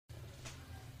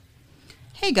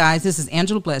Hey guys, this is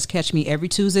Angela Bless. Catch me every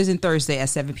Tuesdays and Thursday at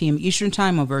 7 p.m. Eastern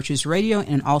Time on Virtuous Radio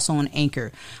and also on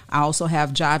Anchor. I also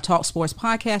have Jive Talk Sports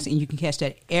Podcast, and you can catch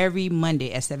that every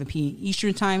Monday at 7 p.m.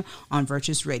 Eastern Time on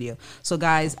Virtuous Radio. So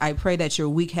guys, I pray that your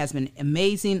week has been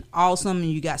amazing, awesome,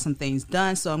 and you got some things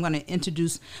done. So I'm going to I'm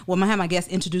going to have my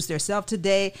guests introduce themselves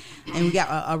today, and we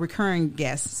got a recurring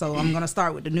guest. So I'm going to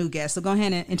start with the new guest. So go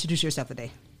ahead and introduce yourself today.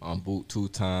 I'm Boot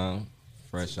two-time.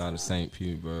 Fresh out of St.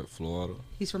 Petersburg, Florida.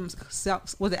 He's from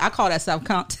South. I call that South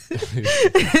Compton,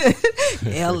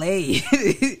 L.A.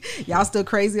 Y'all still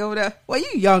crazy over there? Well,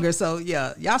 you younger, so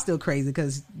yeah, y'all still crazy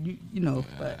because you know.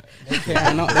 But they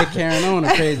carrying on the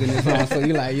craziness on. So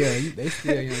you like, yeah, they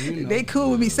still, you know. They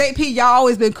cool with me. St. Pete, y'all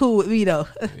always been cool with me though.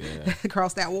 Yeah.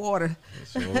 Across that water.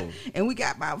 Sure. And we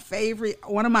got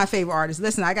one of my favorite artists.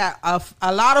 Listen, I got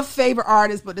a lot of favorite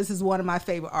artists, but this is one of my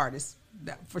favorite artists.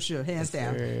 For sure, hands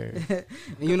down. And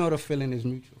you know the feeling is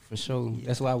mutual, for sure. Yeah.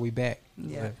 That's why we back.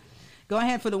 Yeah. Go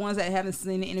ahead, for the ones that haven't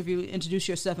seen the interview, introduce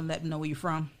yourself and let them know where you're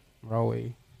from.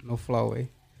 Rawway, no flowway.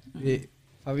 Yeah.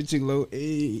 Papa Chulo,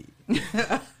 hey.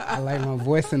 I like my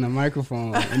voice in the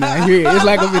microphone. And I hear it. It's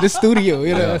like I'm in the studio,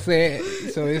 you know what I'm saying?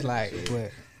 So it's like,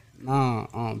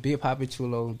 but Big Papa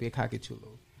Chulo, Big Cocky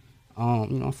Chulo.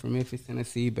 I'm from Memphis,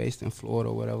 Tennessee, based in Florida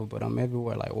or whatever, but I'm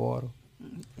everywhere like water.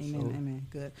 Amen.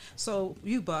 Good. So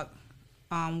you, Buck,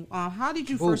 how did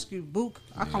you first get Book?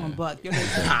 I call him Buck. Your name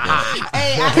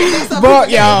is Buck,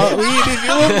 y'all. We need to do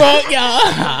Buck,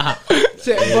 y'all.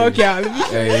 Check Buck, y'all.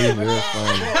 Hey, he's real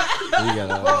funny. We got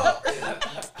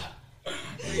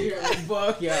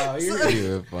Buck, y'all. He's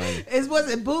real funny. Was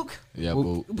it Book? Yeah,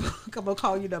 Book. I'm gonna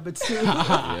call you number 2.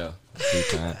 Yeah,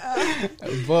 two-time.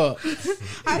 Buck.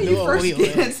 How did you first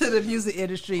get into the music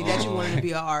industry that you wanted to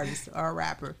be an artist or a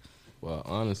rapper? Well,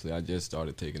 honestly, I just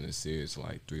started taking it serious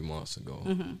like 3 months ago.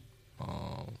 Mm-hmm.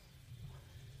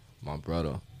 My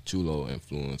brother Chulo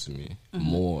influenced me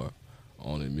more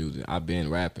on the music. I've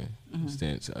been rapping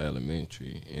since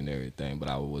elementary and everything, but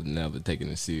I was never taking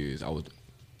it serious. I was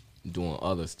doing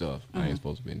other stuff I ain't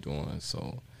supposed to be doing.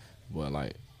 So, but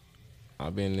like,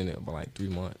 I've been in it for like 3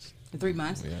 months. 3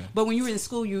 months. Yeah. But when you were in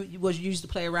school, you used to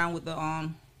play around with the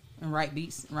and write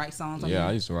beats, and write songs. Yeah,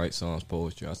 I used to write songs,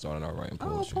 poetry. I started out writing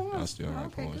poetry. I still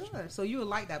write poetry. Good. So you would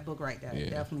like that book right there. Yeah,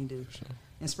 definitely do. Sure.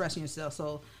 Expressing yourself.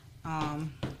 So,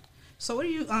 so what do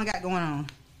you got going on?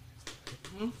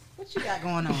 What you got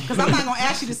going on? Because I'm not gonna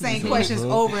ask you the same questions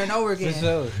over and over again. For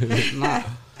sure. Nah,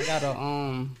 I got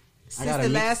a Since the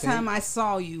last time I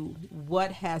saw you,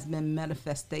 what has been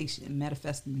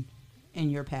manifesting in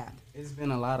your path? It's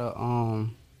been a lot of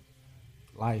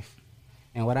life.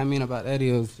 And what I mean about that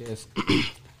is just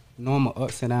normal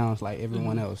ups and downs like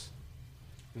everyone else.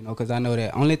 You know, because I know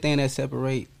that only thing that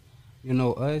separate,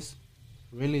 us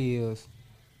really is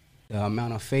the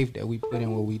amount of faith that we put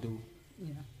in what we do.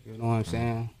 Yeah. You know what I'm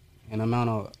saying? And the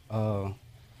amount of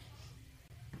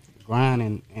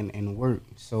grind and work.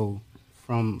 So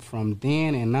from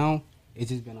then and now, it's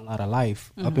just been a lot of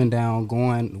life, up and down,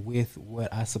 going with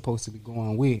what I'm supposed to be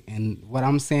going with. And what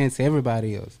I'm saying to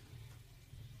everybody is,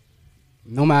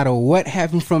 no matter what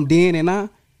happened from then and now,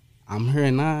 I'm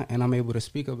here now and I'm able to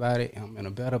speak about it. I'm in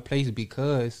a better place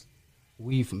because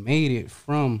we've made it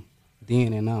from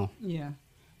then and now. Yeah.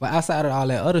 But outside of all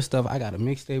that other stuff, I got a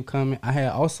mixtape coming. I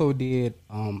had also did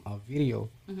a video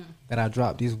that I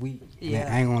dropped this week. Yeah.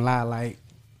 And I ain't gonna lie, like,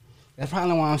 that's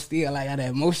probably why I'm still like got that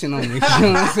emotion on me. You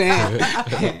know what I'm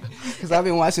saying? Because I've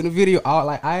been watching the video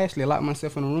I actually locked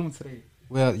myself in a room today.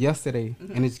 Well, yesterday,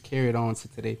 and it's carried on to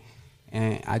today.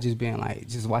 And I just been like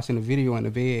just watching the video in the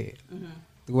bed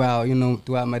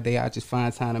throughout my day. I just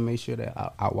find time to make sure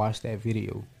that I watch that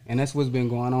video, and that's what's been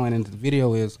going on. And the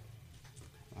video is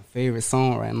my favorite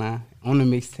song right now on the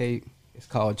mixtape. It's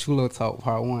called Chulo Talk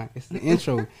Part 1. It's the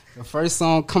intro, the first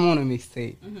song come on the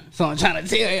mixtape. So I'm trying to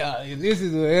tell y'all, this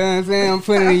is what I'm saying. I'm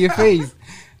putting it in your face.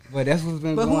 But that's what's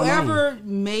been going on. But whoever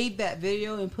made that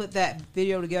video and put that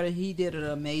video together, he did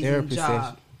an amazing job.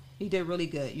 Session. He did really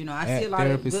good. I see a lot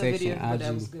of good videos, but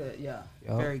that was good. Yeah,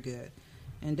 very good.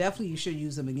 And definitely you should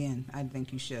use them again. I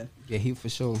think you should. Yeah, he for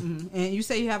sure. And you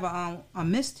say you have a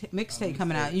mixtape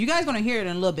coming out. You guys going to hear it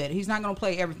in a little bit. He's not going to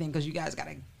play everything because you guys got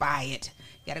to buy it.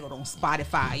 You got to go on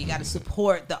Spotify. You got to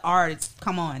support the artists.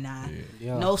 Come on now.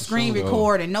 Yeah, no screen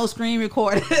recording. No screen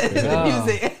recording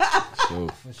music. For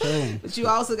sure. But you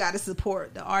also got to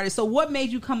support the artist. So what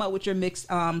made you come up with your mix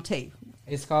tape?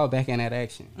 It's called Back in That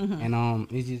Action. And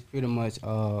it's just pretty much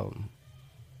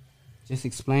just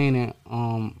explaining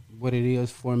what it is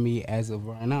for me as of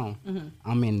right now.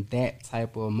 I'm in that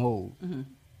type of mode.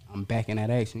 I'm back in that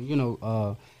action.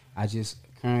 I just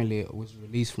currently was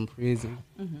released from prison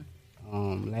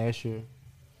last year.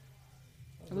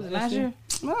 Was it last year?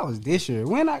 No, that was this year.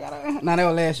 When I got a... No, that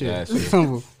was last year. Last year.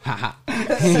 Tumble. That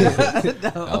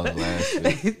was last year.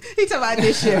 He talking about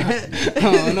this year.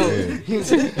 Oh, no.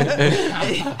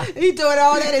 He doing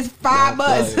all that in 5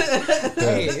 months.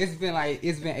 Hey, it's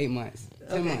been 8 months.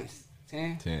 10 months.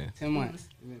 10 months.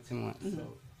 It's been 10 months.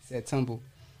 So, said Tumble.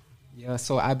 Yeah,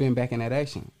 so I've been back in that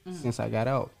action since I got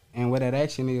out. And what that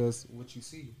action is, what you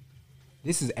see.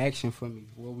 This is action for me.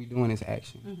 What we doing is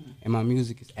action. And my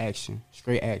music is action.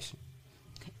 Straight action.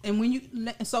 And when you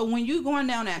going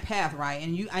down that path, right?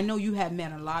 And I know you have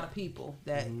met a lot of people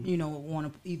that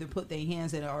want to either put their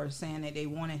hands in it or saying that they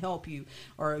want to help you,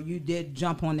 or you did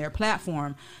jump on their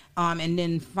platform, and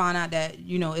then find out that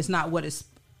it's not what it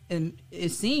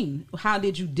seemed. How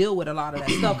did you deal with a lot of that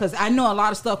stuff? Because I know a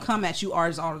lot of stuff come at you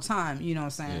artists all the time. You know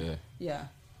what I'm saying? Yeah.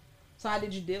 So how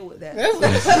did you deal with that?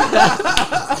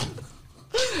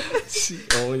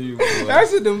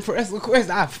 That's an impressive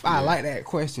question. I like that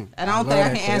question. And I don't think I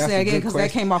can answer that again because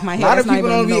that came off my head. A lot of people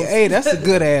don't be. Hey, that's a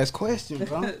good ass question,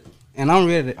 bro. And I'm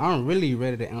really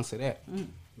ready to answer that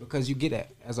because you get that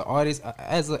as an artist,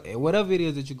 whatever it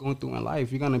is that you're going through in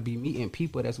life, you're gonna be meeting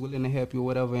people that's willing to help you, or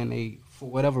whatever, and for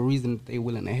whatever reason they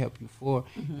willing to help you for.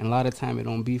 And a lot of time it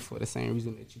don't be for the same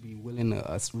reason that you be willing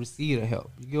to receive the help.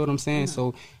 You get what I'm saying?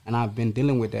 So, and I've been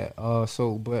dealing with that.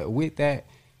 But with that,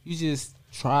 you just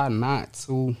try not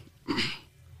to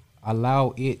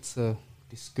allow it to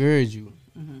discourage you.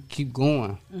 Keep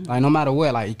going, like no matter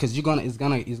what, like because it's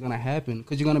gonna happen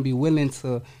because you're gonna be willing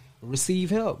to receive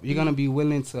help. You're gonna be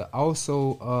willing to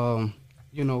also,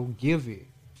 give it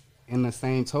in the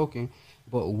same token.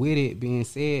 But with it being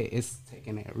said, it's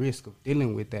taking that risk of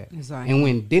dealing with that. Exactly. And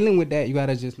when dealing with that, you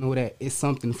gotta just know that it's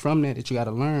something from that you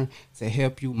gotta learn to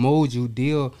help you mold you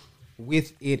deal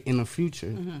with it in the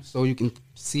future, so you can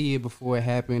see it before it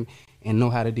happened and know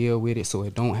how to deal with it, so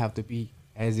it don't have to be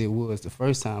as it was the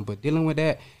first time. But dealing with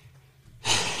that,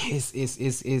 it's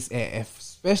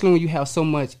especially when you have so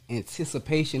much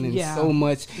anticipation and so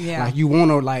much like you want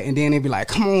to like, and then it be like,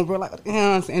 come on, bro, like,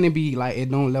 and it be like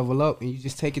it don't level up, and you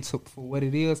just take it for what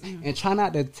it is, and try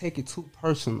not to take it too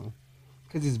personal.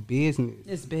 Because it's business.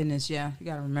 It's business, yeah. You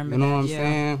got to remember that. You know what I'm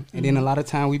saying? And then a lot of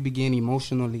time we begin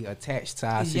emotionally attached to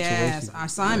our situations. Yes, our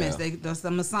assignments. There's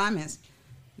some assignments.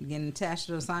 You getting attached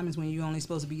to assignments when you're only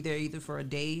supposed to be there either for a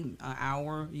day, an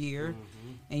hour, year,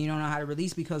 and you don't know how to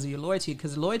release because of your loyalty.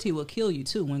 Because loyalty will kill you,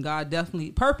 too. When God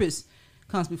purpose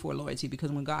comes before loyalty.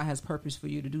 Because when God has purpose for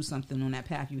you to do something on that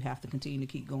path, you have to continue to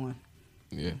keep going.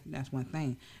 Yeah. That's one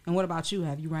thing. And what about you?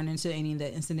 Have you run into any of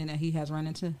the incident that he has run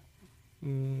into?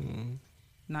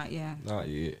 Not yet.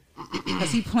 Because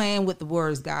he playing with the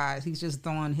words, guys. He's just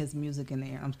throwing his music in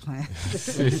there. I'm playing.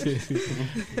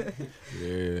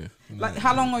 Yeah. Like,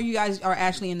 how long are you guys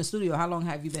actually in the studio? How long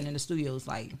have you been in the studios?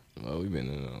 Like, well, we've been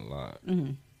in a lot.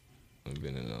 We've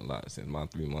been in a lot since my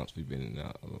 3 months. We've been in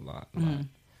a lot.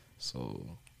 So,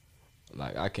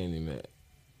 like, I can't even.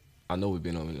 I know we've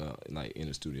been in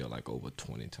the studio like over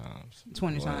 20 times.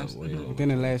 20 times.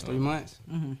 Been in the last 3 months.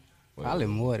 Probably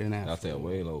more than that. I said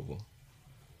way over.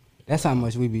 That's how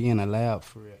much we be in the lab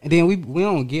for real. And then we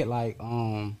don't get like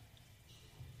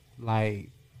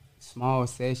small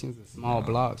sessions and small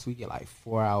blocks. We get like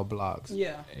 4-hour blocks.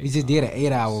 Yeah. We just did an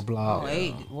 8-hour block. Oh,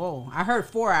 8. Whoa. I heard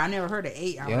 4 hour. I never heard an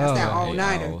 8 hour. That's that all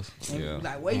nighter. Yeah.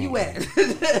 Like, where you at? You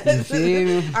feel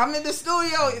me? I'm in the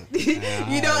studio. And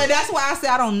that's why I say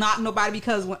I don't knock nobody,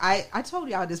 because when I told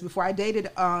y'all this before. I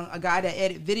dated a guy that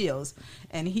edited videos,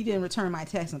 and he didn't return my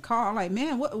text and call. I'm like,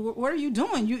 man, what are you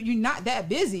doing? You're not that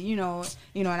busy,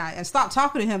 and I stopped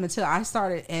talking to him until I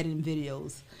started editing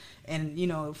videos. And,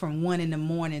 from 1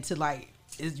 a.m. to like,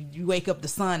 you wake up, the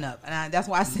sun up. And that's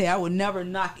why I say I would never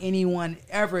knock anyone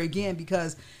ever again,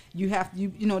 because you have,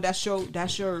 that's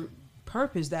your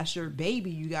purpose. That's your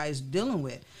baby you guys dealing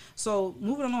with. So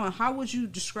moving on, how would you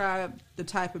describe the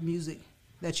type of music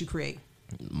that you create?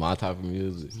 My type of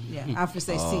music? Yeah, I have to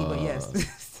say C, but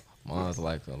yes. Mine's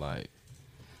like kind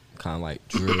of like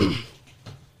drill,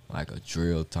 like a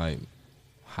drill type,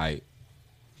 hype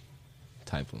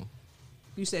type of.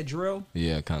 You said drill?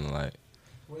 Yeah, kind of like.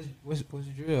 What's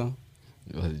drill?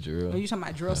 What's drill? Are you talking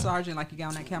about drill sergeant, like you got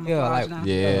on that camouflage now?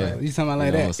 Yeah. You talking about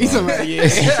like that? You talking about,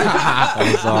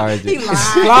 I'm sorry. He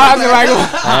lied.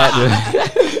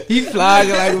 He flies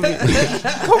like a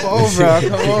Come on, bro.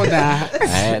 Come on now. I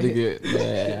had to get.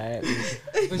 Yeah,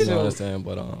 you know what I'm saying?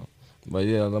 But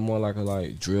yeah, more like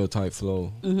a drill type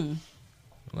flow.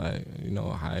 Like,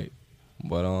 hype.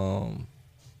 But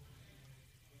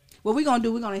what we gonna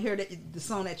do? We're gonna hear the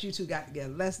song that you two got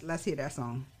together. Let's hear that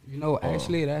song.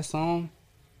 Actually, that song,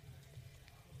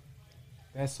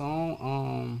 it's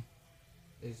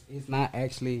not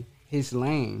actually his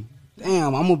lane.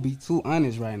 Damn, I'm gonna be too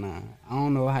honest right now. I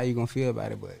don't know how you gonna feel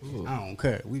about it, but I don't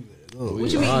care. We better go.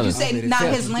 What you mean? You say not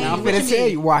his lane? I'm What gonna you tell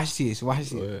mean? you. Watch this.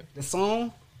 ahead. The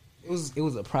song, it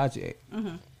was a project.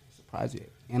 It's a project,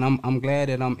 and I'm glad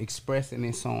that I'm expressing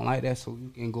this song like that, so you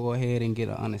can go ahead and get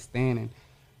an understanding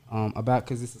about,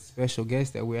 because it's a special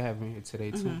guest that we're having here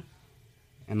today too,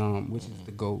 and which is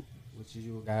the GOAT, which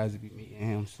you guys will be meeting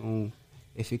him soon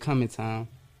if it come in time.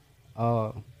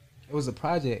 It was a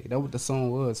project. That what the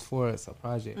song was for us, a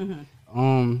project.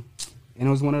 And it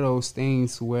was one of those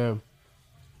things where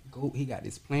GOAT, he got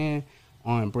this plan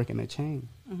on breaking the chain.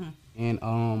 And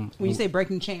When you say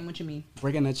breaking the chain, what you mean?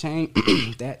 breaking the chain,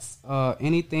 that's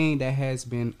anything that has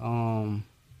been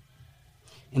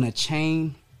in a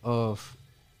chain of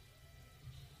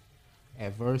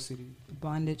adversity.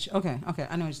 Bondage. Okay,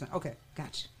 I know what you're saying. Okay,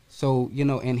 gotcha. So,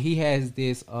 and he has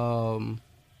this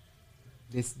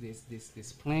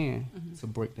this plan to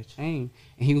break the chain,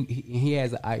 and he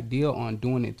has an idea on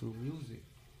doing it through music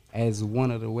as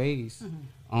one of the ways.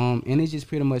 And it's just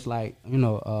pretty much like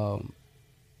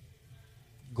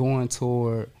going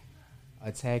toward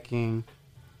attacking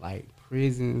like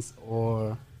prisons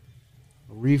or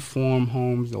reform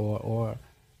homes or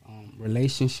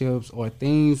relationships or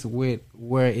things where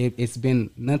it's been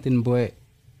nothing but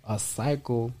a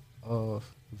cycle of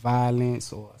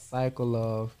violence or a cycle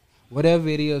of whatever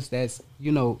it is that's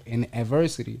in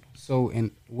adversity. So,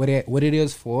 and what it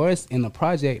is for us in the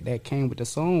project that came with the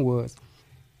song was,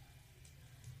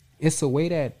 it's a way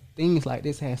that things like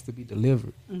this has to be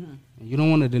delivered. And you don't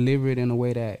want to deliver it in a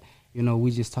way that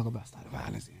we just talk about stop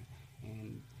violence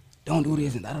and don't do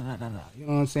this and da da da da da. You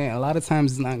know what I'm saying? A lot of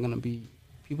times it's not gonna be,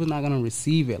 people's not gonna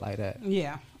receive it like that.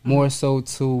 Yeah. More so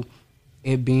to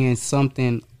it being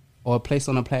something or placed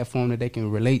on a platform that they can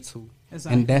relate to.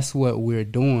 Exactly. And that's what we're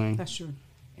doing. That's true.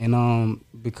 And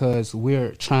because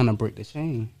we're trying to break the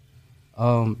chain,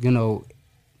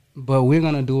 but we're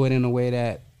gonna do it in a way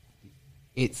that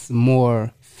it's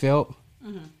more felt,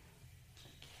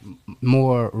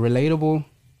 more relatable,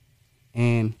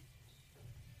 and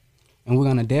we're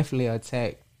gonna definitely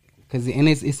attack, because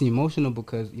it's emotional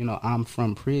because I'm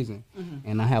from prison,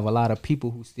 and I have a lot of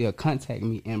people who still contact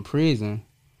me in prison,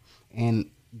 and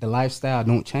the lifestyle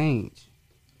don't change.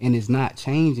 And it's not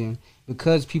changing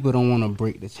because people don't want to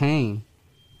break the chain.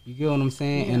 You get what I'm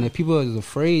saying? Yeah. And if people is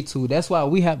afraid to, that's why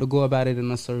we have to go about it in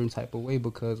a certain type of way,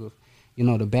 because of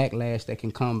the backlash that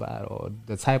can come by, or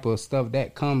the type of stuff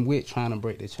that come with trying to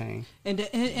break the chain. And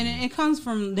it comes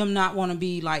from them not want to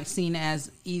be like seen as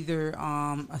either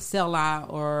a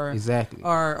sellout or Exactly.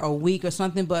 or a weak or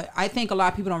something. But I think a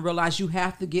lot of people don't realize you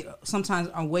have to get sometimes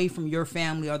away from your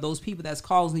family or those people that's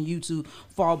causing you to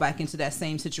fall back into that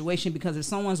same situation. Because if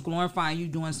someone's glorifying you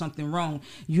doing something wrong,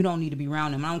 you don't need to be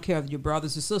around them. I don't care if you're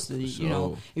brothers or sisters.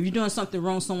 Sure. If you're doing something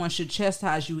wrong, someone should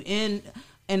chastise you in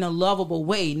a lovable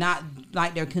way, not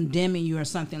like they're condemning you or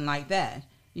something like that,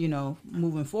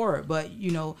 moving forward. But,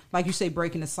 like you say,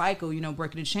 breaking the cycle,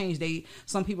 breaking the change,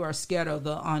 some people are scared of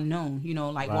the unknown,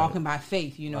 like Right. walking by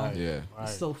faith, Right. Yeah. Right.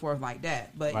 so forth like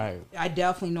that. But Right. I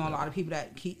definitely know a lot of people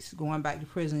that keeps going back to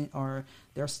prison, or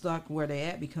they're stuck where they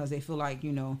at because they feel like,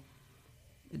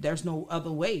 there's no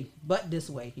other way but this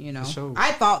way, For sure.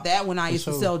 I thought that when I For used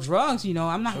to sure. sell drugs,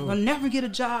 I'm not gonna never get a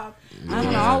job. I'm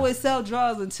gonna Yeah. always sell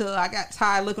drugs until I got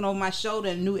tired looking over my shoulder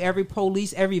and knew every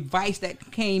police, every vice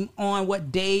that came on,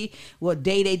 what day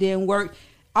they didn't work,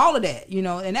 all of that,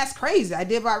 and that's crazy.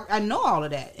 I know all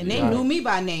of that, and they Right. knew me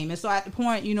by name, and so at the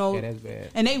point, Yeah, that's bad.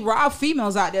 and they robbed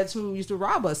females out there too, used to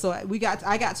rob us. So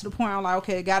I got to the point I'm like,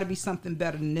 okay, it got to be something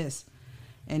better than this,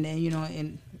 and then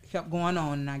and kept going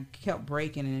on, and I kept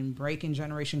breaking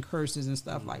generation curses and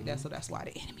stuff like that. So that's why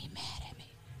the enemy mad at me.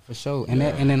 For sure. And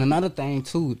and then another thing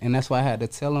too, and that's why I had to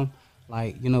tell him,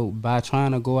 like, by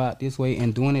trying to go out this way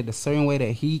and doing it the certain way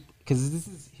that because this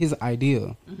is his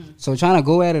idea. So trying to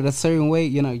go at it a certain way,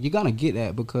 you're gonna get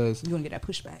that, because You're gonna get that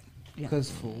pushback. Yeah.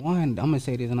 Because for one, I'm gonna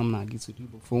say this, and I'm not getting too deep,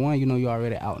 but for one, you're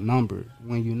already outnumbered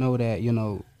when you know that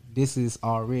this is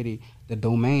already the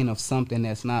domain of something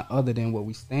that's not other than what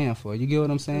we stand for. You get what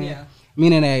I'm saying? Yeah.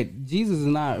 Meaning that Jesus is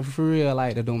not for real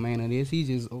like the domain of this. He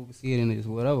just oversee it and it's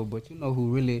whatever. But who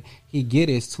really he get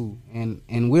is to, and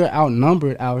we're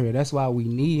outnumbered out here. That's why we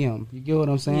need him. You get what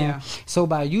I'm saying? Yeah. So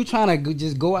by you trying to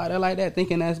just go out there like that,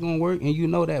 thinking that's gonna work,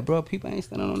 and that, bro, people ain't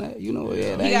standing on that.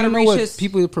 That, He gotta reach what his-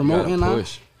 people are promoting now.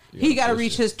 Push. He got to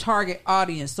reach his target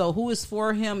audience. So who is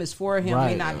for him is for him, may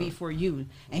Right. not be for you.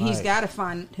 And he's Right. got to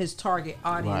find his target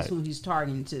audience, Right. who he's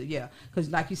targeting to. Yeah, because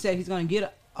like you said, he's going to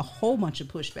get a whole bunch of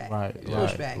pushback. Right,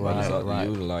 Pushback. But it's up to right.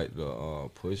 you to like to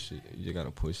push it. You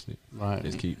gotta push it. Right.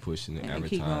 Just keep pushing it, And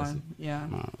keep advertising. going. Yeah.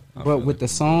 I But feel with like the you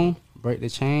song "Break the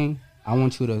Chain," I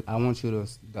want you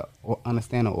to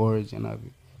understand the origin of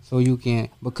it, so you can,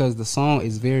 because the song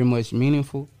is very much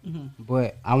meaningful. Mm-hmm.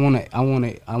 But I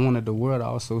wanted the world to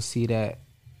also see that,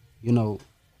 you know,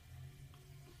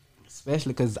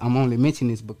 especially because I'm only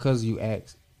mentioning this because you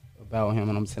asked about him,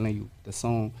 and I'm telling you the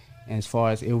song. And as far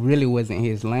as it really wasn't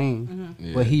his lane, Mm-hmm.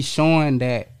 Yeah. but he's showing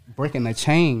that breaking the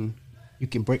chain, you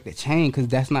can break the chain because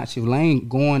that's not your lane.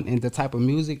 Going in the type of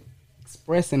music,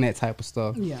 expressing that type of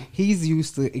stuff. Yeah. He's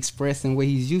used to expressing what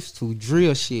he's used to,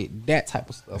 drill shit, that type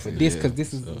of stuff. And this, Yeah, because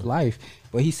this is so. his life.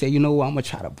 But he said, you know what, I'm gonna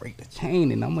try to break the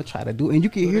chain, and I'm gonna try to do it. And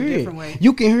you can Do it a hear different way. it.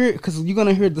 You can hear it because you're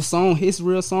gonna hear the song, his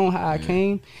real song, How I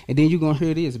Came, and then you're gonna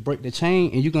hear this, Break the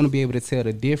Chain, and you're gonna be able to tell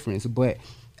the difference. But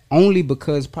only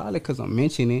because, probably because I'm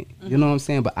mentioning it, you know what I'm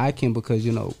saying? But I can, because,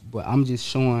 you know, but I'm just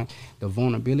showing the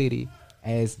vulnerability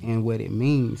as in what it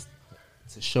means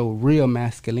to show real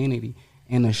masculinity,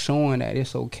 and to showing that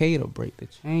it's okay to break the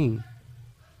chain.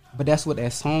 But that's what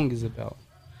that song is about.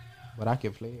 But I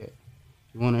can play it.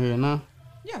 You want to hear it now?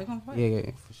 Yeah, you're gonna play.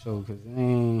 Yeah, for sure. Because it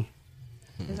ain't.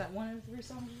 Is that one of the 3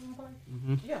 songs you're gonna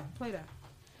play? Mhm. Yeah, play that.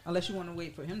 Unless you want to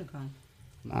wait for him to come.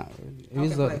 Not really.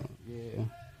 It's Okay, a, play. yeah.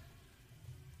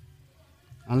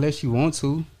 Unless you want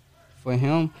to, for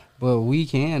him, but we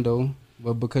can though.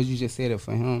 But because you just said it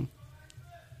for him,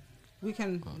 We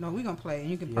can. No, we're gonna play, and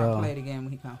you can probably Yeah. play it again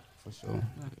when he comes. for sure.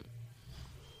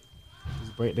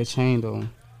 Just break the chain though.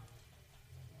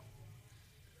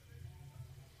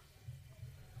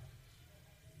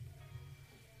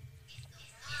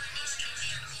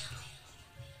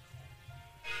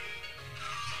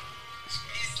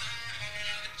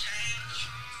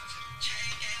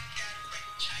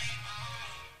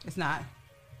 It's not.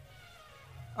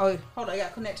 Oh, hold on. I got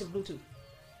to connect to Bluetooth.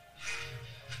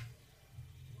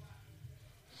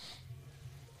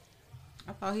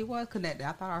 I thought he was connected.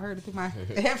 I thought I heard it through my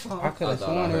headphones. I could have I thought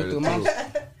I sworn it heard through it my.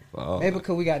 too. Wow. Maybe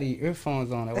because we got the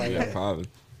earphones on. That way. Yeah, probably.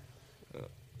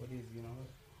 What is, you know?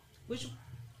 Which?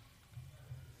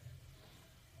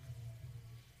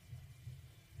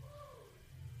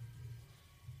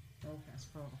 Okay,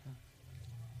 scroll. Okay.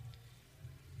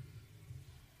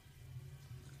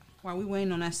 While we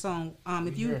waiting on that song,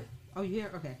 if you, here. oh, you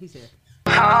here? Okay, he's here.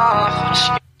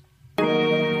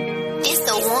 It's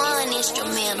the one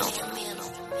instrumental.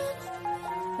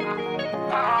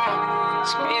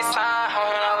 Speed sign,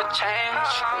 holding on with chain.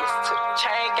 Streets to the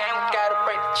chain gang, we gotta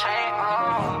break the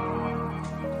chain.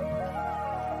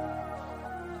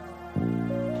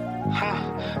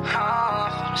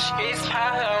 Streets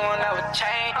holding on with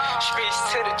chain. Streets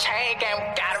to the chain gang, we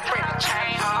gotta break the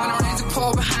chain. When the rains are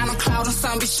pour behind them clouds, the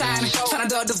sun be shining. Tryna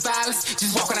duck the violence,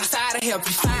 just walking outside to help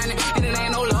you find it. And it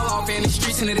ain't no love off in the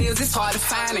streets, and it is, it's hard to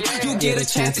find it. You get a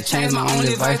chance to change, my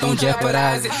only advice, don't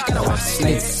jeopardize it. Gotta watch the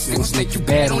snakes, they gon' snake you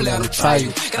bad, don't let them try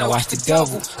you. Gotta watch the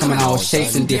devil, coming all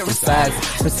shapes and different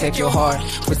sizes. Protect your heart,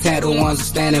 protect the ones who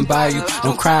standing by you.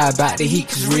 Don't cry about the heat,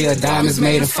 cause real diamonds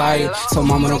made of fire. So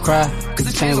mama don't cry, cause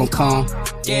the change gon' come.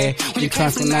 Yeah, when you come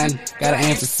from nothing, gotta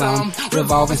aim for something.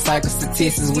 Revolving cycle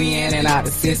statistics, we in and out the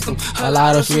system. A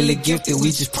lot of us really gifted, we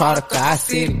just product of our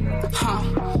city.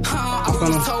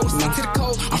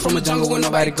 I'm from a jungle where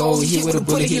nobody go. He hit with a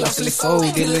bullet, he lost his soul.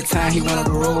 Did a little time, he went on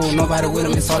the road. Nobody with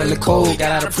him, it's all in the cold.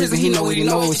 Got out of prison, he know what he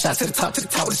knows. Shot to the top with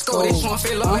the score. They showing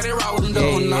feel like they rock with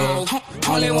them, no.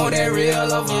 Only want that real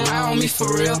love around me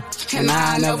for real. And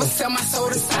I never sell my soul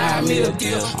to sign me a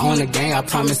deal. On the gang, I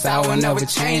promise I will never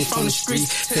change. From the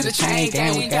streets to the chain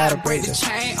gang, we gotta break the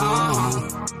chain.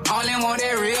 Only want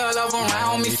that real love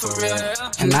around me for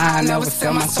real. And I never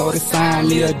sell my soul to sign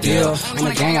me a deal. On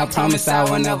the gang, I promise I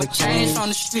will never change. From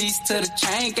the streets to the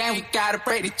chain gang, we gotta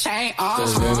break the chain.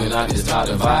 Cause women out just start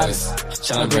the violence,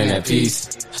 tryna bring that peace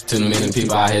to the million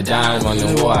people out here dying,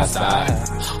 running war outside.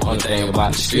 Only thing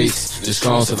about the streets, the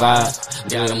strong survive.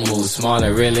 Gotta move smart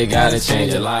and really gotta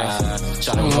change your life.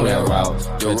 Tryna go that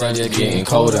route, your run just getting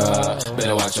colder.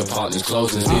 Better watch your partners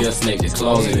closing, see a snake that's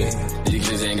closing. These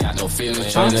kids ain't got no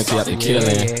feelings, trying to keep the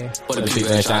killing. But the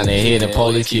people ain't trying to hit, the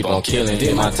police keep on killing.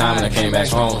 Did my time and I came back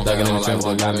home. Thugging in the trench,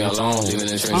 what got me alone. Living in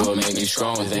the trench, what make me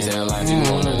strong. They say life you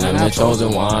want, and I'm the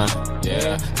chosen one.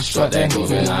 Yeah, struck that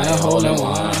moving, I ain't holding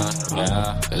one.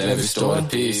 Yeah, let me restore the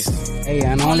peace. Hey,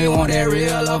 I only want that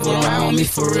real love around me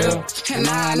for real. And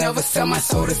I never sell my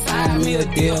soul to sign me a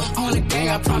deal. On the gang,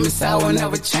 I promise I will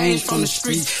never change. From the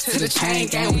streets to the chain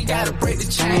gang, we gotta break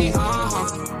the chain.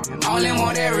 Only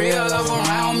want that real love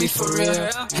around me for real.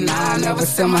 And I never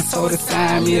sell my soul to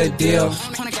sign me a deal.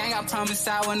 On the gang, I promise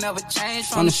I will never change.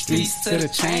 From the streets to the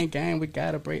chain gang, we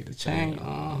gotta break the chain.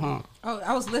 Oh,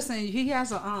 I was listening. He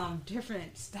has a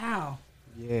different style.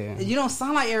 Yeah. You don't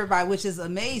sound like everybody, which is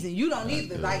amazing. You don't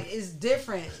either. Like, it's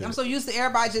different. I'm so used to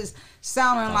everybody just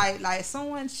sounding like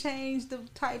someone changed the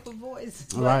type of voice.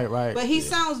 But, Right. But he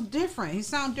sounds different. He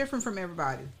sounds different from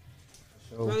everybody.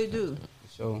 Sure. Really do.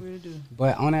 Sure. Really do.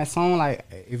 But on that song, like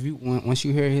if you once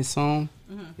you hear his song,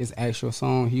 his actual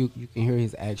song, you can hear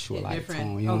his actual Yeah, like different.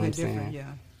 tone. You know what I'm different. saying?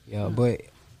 Yeah. Yeah, but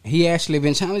he actually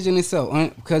been challenging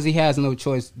himself because he has no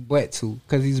choice but to,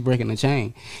 because he's breaking the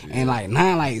chain. And like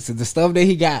now, like so the stuff that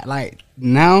he got, like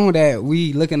now that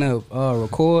we looking to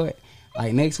record,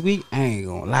 like next week, I ain't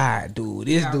gonna lie, dude.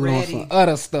 This dude on some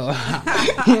other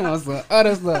stuff. You know, some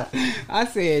other stuff. I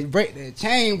said break the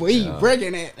chain, but he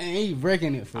breaking it, and he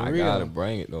breaking it for real. I gotta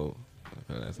bring it though.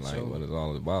 That's like what it's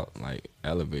all about, like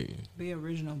elevating. Be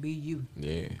original, be you.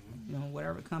 Yeah. You know,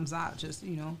 whatever comes out, just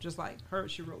just like her,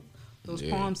 she wrote those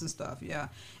poems and stuff. Yeah.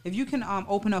 If you can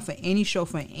open up for any show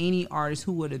for any artist,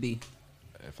 who would it be?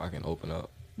 If I can open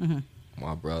up,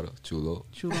 my brother Chulo.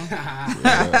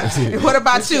 What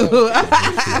about you?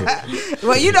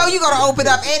 Well, you know you're gonna open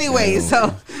up anyway,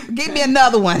 so give me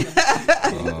another one.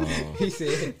 He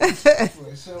said,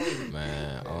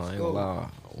 Man, I ain't gonna lie,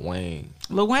 Wayne.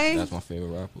 Lil Wayne? That's my favorite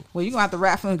rapper. Well, you gonna have to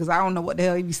rap for him because I don't know what the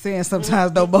hell he be saying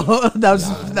sometimes though, but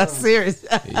that's serious.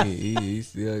 he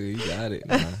still got it.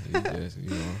 Nah. He just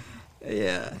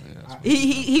Yeah.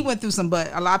 He went through some,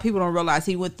 but a lot of people don't realize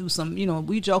he went through some,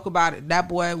 we joke about it. That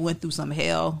boy went through some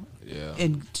hell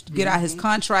and to get out his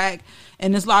contract,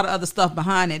 and there's a lot of other stuff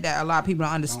behind it that a lot of people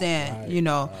don't understand,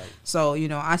 Right. So,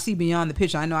 I see beyond the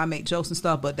picture. I know I make jokes and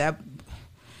stuff, but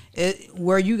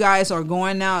where you guys are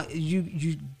going now,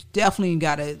 you definitely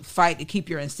got to fight to keep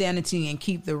your insanity and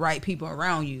keep the right people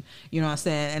around you. You know what I'm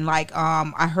saying? And like,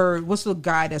 I heard, what's the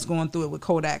guy that's going through it with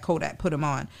Kodak? Kodak put him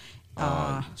on.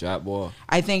 Jack Boy.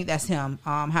 I think that's him.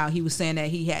 How he was saying that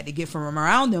he had to get from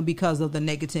around them because of the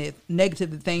negative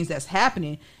things that's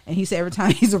happening, and he said every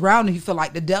time he's around him, he feel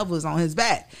like the devil is on his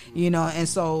back, And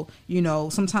so,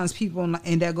 sometimes people,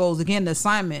 and that goes again the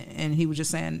assignment. And he was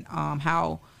just saying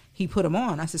how he put him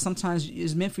on. I said sometimes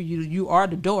it's meant for you. You are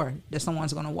the door that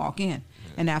someone's going to walk in,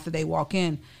 and after they walk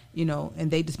in, and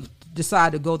they just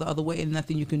decide to go the other way, and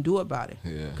nothing you can do about it.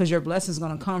 Because your blessing is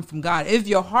going to come from God if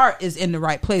your heart is in the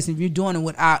right place. If you're doing it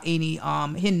without any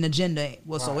hidden agenda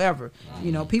whatsoever,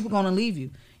 right. People going to leave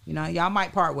you. Y'all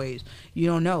might part ways. You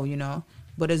don't know.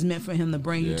 But it's meant for Him to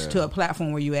bring you to a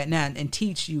platform where you at now and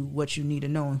teach you what you need to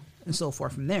know and so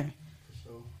forth from there.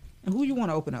 Sure. And who you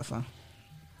want to open up for?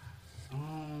 Let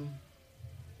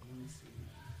me see.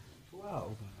 Who I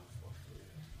open up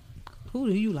for? Who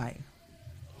do you like?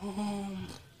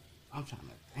 I'm trying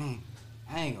to think.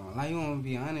 I ain't gonna lie. You want to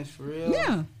be honest for real?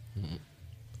 Yeah.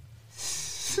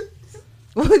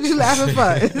 What would you laughing for?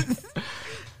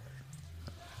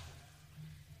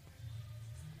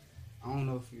 I don't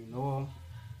know if you know her.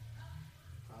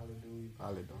 Probably do. You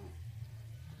probably don't.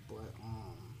 But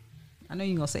I know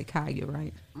you're gonna say Kaya,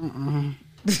 right?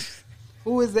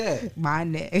 Who is that? My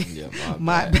neck. Yeah,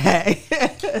 my bag.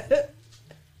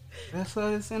 That's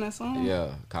her that's in that song?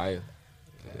 Yeah, Kaya.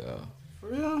 Yeah. For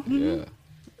real? Yeah.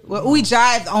 Well, we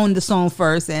jived on the song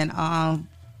first, and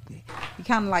he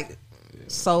kind of like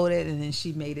sold it, and then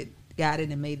she got it,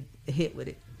 and made a hit with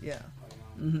it. Yeah.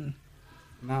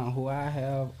 Now, who I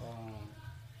have,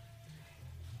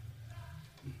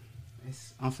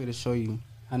 I'm finna show you.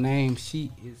 Her name,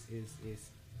 she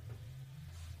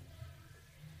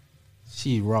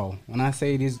raw. When I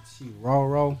say this, she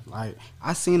raw. Like,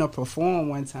 I seen her perform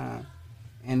one time,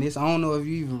 and this, I don't know if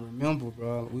you even remember,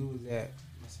 bro. We was at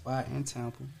a spot in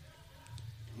Temple,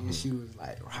 and she was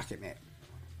like rocking it.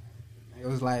 It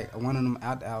was like one of them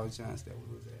after hour joints that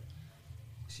we was at.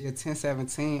 She a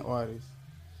 1017 artist.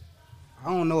 I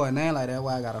don't know her name like that.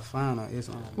 Why I gotta find her? It's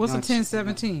what's a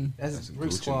 1017? That's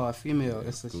Brick Squad female.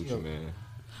 It's a Gucci Man.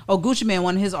 Oh, Gucci Man,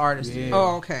 one of his artists. Yeah.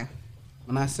 Oh, okay.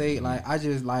 When I say like, I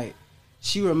just like,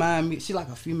 she remind me. She like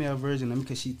a female version of me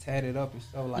because she tatted up and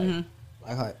stuff like,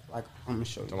 like her. Like I'm gonna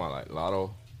show you. Talking about like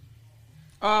Lotto.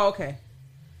 Oh, okay.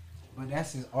 But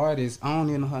that's his artist. I don't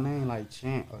even know her name, like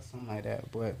Chant or something like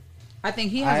that. But I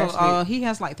think he has he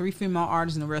has like 3 female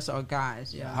artists and the rest are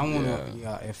guys. Yeah. I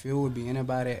wanna. If it would be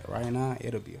anybody right now,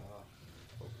 it'll be her.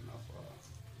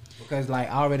 Because like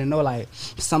I already know like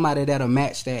somebody that'll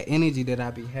match that energy that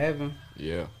I be having.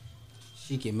 Yeah.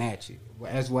 She can match it.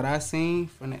 As what I seen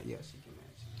from that, yeah, she can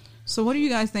match it. So what do you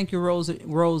guys think your roles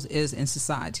is in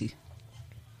society?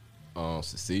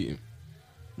 Succeeding.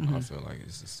 I feel like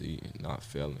it's succeeding, not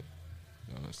failing.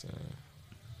 You know what I'm saying?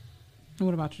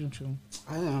 What about you, True?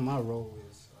 I think my role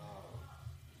is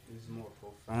it's more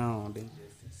profound than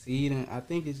just succeeding. I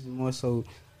think it's more so,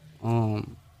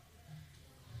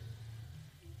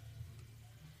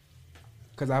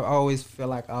 because I always feel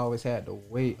like I always had the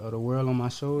weight of the world on my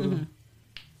shoulder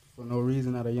for no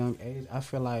reason at a young age. I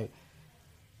feel like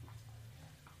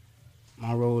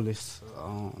my role is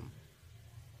to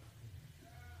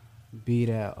be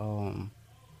that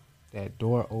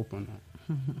door opener,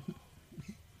 or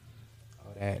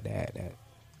that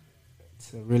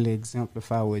to really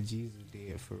exemplify what Jesus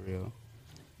did for real.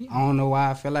 I don't know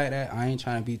why I feel like that. I ain't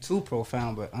trying to be too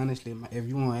profound, but honestly, if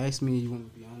you want to ask me, you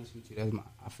want to be honest with you.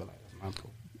 I feel like that's my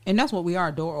goal. And that's what we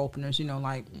are, door openers. You know,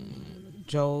 like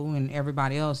Joe and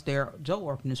everybody else, they're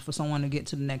door openers for someone to get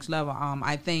to the next level.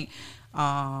 I think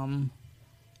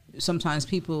sometimes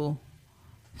people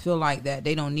feel like that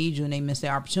they don't need you and they miss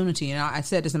their opportunity. And I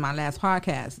said this in my last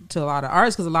podcast to a lot of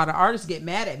artists, because a lot of artists get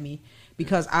mad at me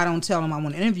because I don't tell them I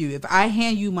want to interview. If I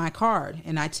hand you my card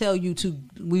and I tell you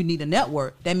we need a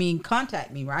network, that means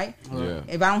contact me, right? Yeah.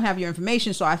 If I don't have your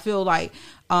information. So I feel like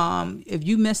if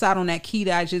you miss out on that key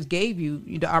that I just gave you,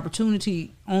 the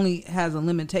opportunity only has a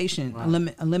limitation,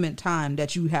 right. a limit time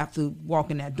that you have to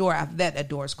walk in that door. After that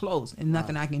door is closed and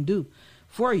nothing I can do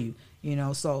for you,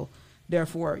 so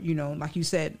therefore, like you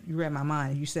said, you read my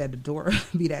mind. You said the door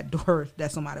be that door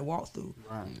that somebody walks through,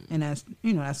 right? And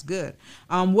that's good.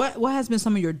 What has been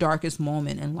some of your darkest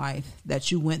moment in life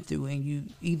that you went through and you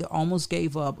either almost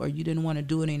gave up or you didn't want to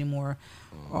do it anymore,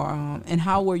 or and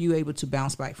how were you able to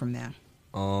bounce back from that?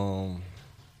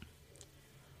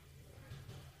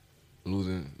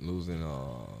 Losing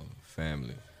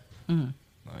family,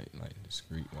 like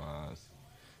discreet wise,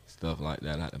 stuff like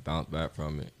that. I had to bounce back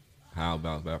from it. How I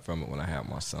bounced back from it when I had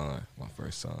my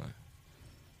first son.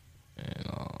 And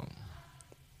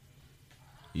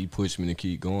he pushed me to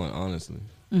keep going, honestly.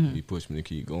 He pushed me to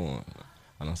keep going.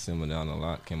 I done simmered down a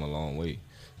lot, came a long way.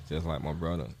 Just like my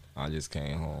brother, I just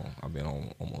came home. I've been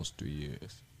home almost 3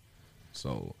 years.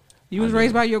 So you was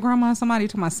raised by your grandma and somebody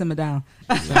to my simmer down.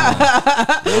 He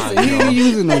be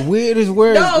using the weirdest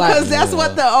words. No, because that's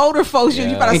what the older folks use.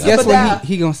 You better and simmer guess down. what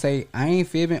he gonna say? I ain't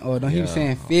fibbing, or don't he be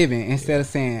saying fibbing instead of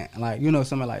saying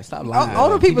something like stop lying.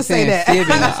 Older people say that.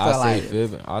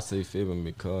 I say fibbing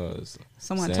because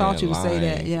someone taught you to say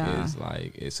that. Yeah, it's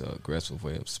like it's an aggressive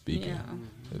way of speaking. Yeah.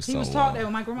 He was taught that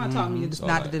when my grandma taught me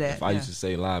not to do that. If I used to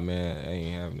say lie, man, I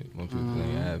ain't having it. Most people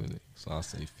ain't having it, so I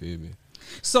say fibbing.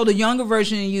 So the younger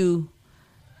version of you,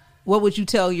 what would you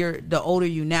tell the older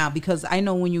you now? Because I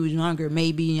know when you was younger,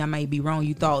 maybe I might be wrong.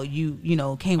 You thought you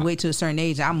can't wait to a certain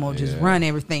age. I'm gonna just run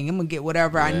everything. I'm gonna get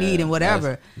whatever I need and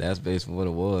whatever. That's basically what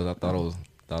it was. I thought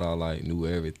I like knew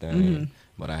everything,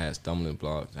 but I had stumbling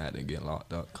blocks. I had to get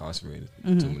locked up, incarcerated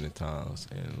too many times,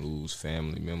 and lose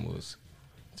family members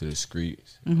to the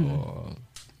streets or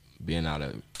being out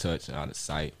of touch and out of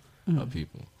sight of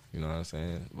people. You know what I'm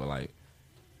saying? But like,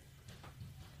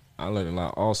 I learned a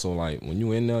lot. Also, like, when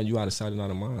you in there, you out of sight and out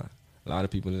of mind. A lot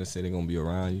of people that say they're going to be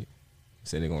around you,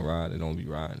 say they're going to ride, they don't be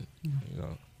riding,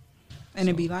 And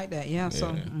it be like that, yeah.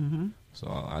 So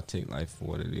I take life for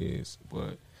what it is.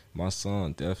 But my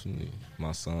son, definitely,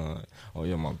 my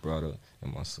brother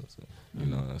and my sister, you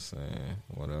know what I'm saying,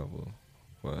 whatever.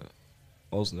 But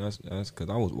also, that's because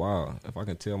I was wild. If I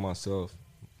can tell myself,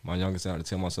 my youngest I had to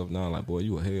tell myself now, like, boy,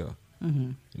 you were hell.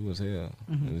 You was hell,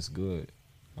 and it's good.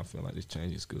 I feel like this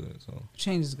change is good. So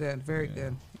change is good, very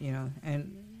good.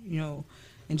 And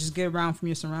just get around from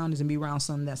your surroundings and be around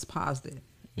something that's positive.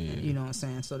 Yeah. You know what I'm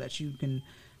saying, so that you can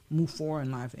move forward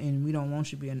in life. And we don't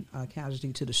want you to be a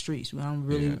casualty to the streets. We don't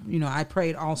really, I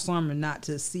prayed all summer not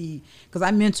to see, because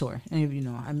I mentor, and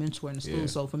I mentor in the school.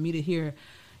 So for me to hear,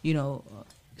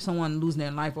 someone losing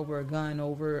their life over a gun,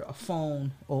 over a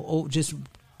phone, or just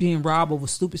being robbed over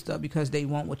stupid stuff because they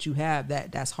want what you have,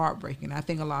 that's heartbreaking. I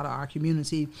think a lot of our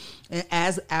community,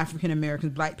 as African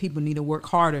Americans, black people, need to work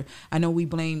harder. I know we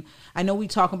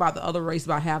talk about the other race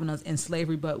about having us in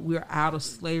slavery, but we're out of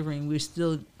slavery and we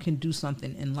still can do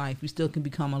something in life. We still can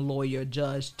become a lawyer, a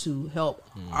judge, to help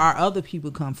our other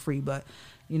people come free. But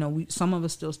some of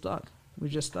us still stuck. We're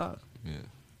just stuck. Yeah.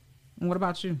 And what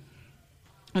about you?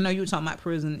 I know you were talking about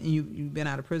prison and you've been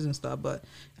out of prison stuff, but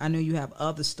I know you have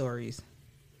other stories.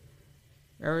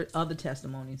 Or other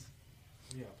testimonies.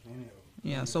 Yeah, plenty of them.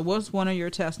 Yeah. So what's one of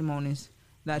your testimonies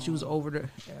that you was over the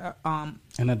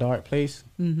in a dark place?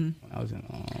 When I was in.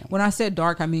 When I said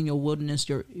dark, I mean your wilderness,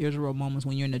 your Israel moments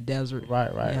when you're in the desert.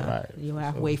 Right. You're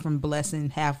halfway from blessing,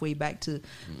 halfway back to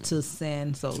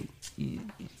sin. So,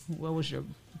 what was your?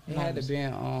 It had to be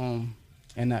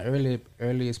in the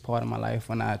earliest part of my life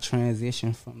when I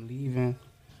transitioned from leaving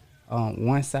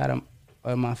one side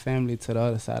of my family to the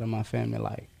other side of my family,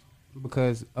 like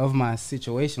because of my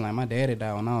situation. Like my daddy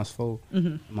died when I was 4.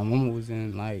 Mm-hmm. My mama was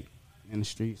in the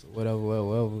streets or whatever.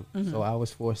 Mm-hmm. So I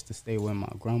was forced to stay with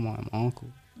my grandma and my uncle.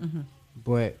 Mm-hmm.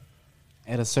 But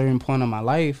at a certain point in my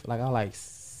life, like I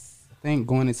think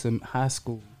going into high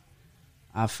school,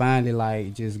 I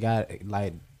finally just got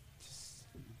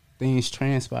things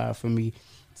transpired for me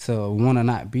to want to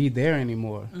not be there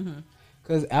anymore.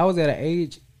 Cause I was at an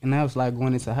age, and I was like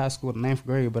going into high school, the 9th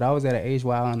grade, but I was at an age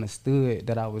where I understood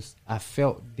that I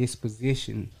felt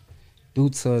disposition due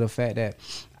to the fact that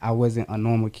I wasn't a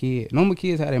normal kid. Normal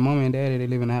kids had their mom and daddy, they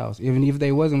live in the house. Even if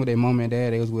they wasn't with their mom and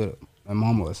dad, they was with a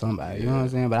mama or somebody. You know what I'm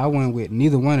saying? But I wasn't with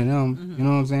neither one of them. You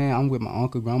know what I'm saying? I'm with my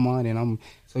uncle, grandma, and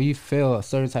so you feel a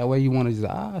certain type of way. You want to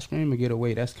just scream and get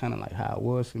away. That's kind of like how it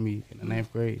was for me in the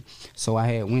 9th grade. So I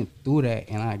had went through that,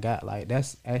 and I got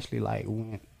that's actually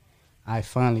when I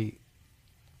finally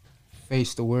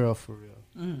faced the world for real.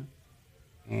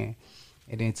 And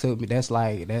then took me. That's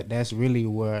that's really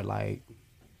where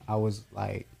I was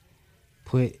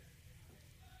put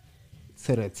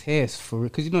to the test for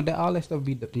it, because that all that stuff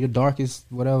be your darkest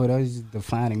whatever, those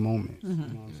defining moments. You know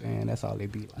what I'm saying? That's all they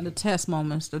be like. The test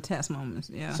moments,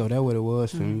 yeah. So that's what it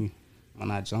was for me when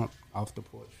I jumped off the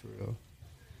porch for real.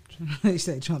 They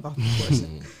say jump off the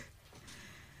porch.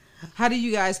 How do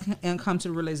you guys come to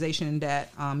the realization that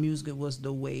music was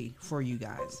the way for you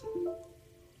guys?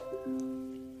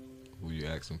 Who you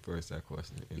asking first that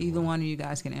question? Either one of you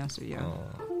guys can answer. Yeah.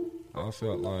 I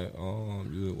felt like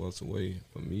music was the way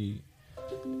for me,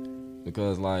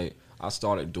 because I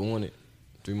started doing it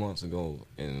 3 months ago,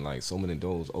 and so many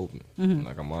doors open.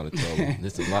 I'm out of trouble.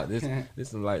 This is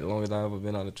the longest I've ever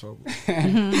been out of trouble.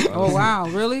 Oh wow,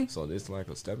 really? So this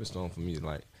a stepping stone for me,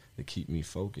 to keep me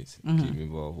focused, keep me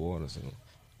above water. So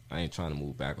I ain't trying to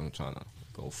move back. I'm trying to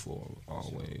go forward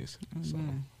always. So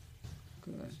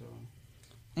good.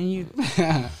 And you?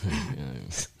 Yeah.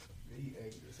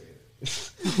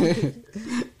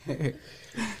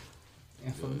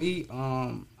 And for me,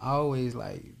 I always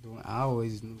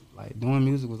knew doing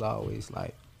music was always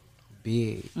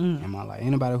big in my life.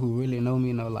 Anybody who really know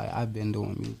me know I've been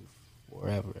doing music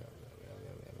forever.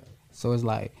 So it's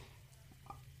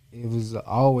it was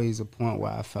always a point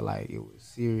where I felt like it was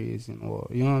serious, you know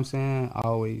what I'm saying?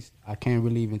 I can't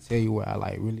really even tell you where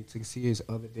I really took it serious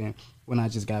other than when I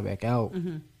just got back out.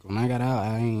 When I got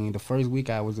out, the first week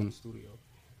I was in the studio,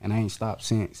 and I ain't stopped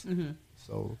since.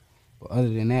 So, but other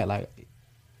than that,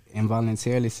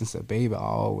 involuntarily since a baby, I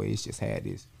always just had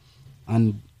this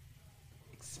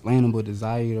unexplainable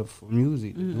desire for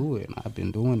music to do it, and I've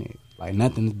been doing it.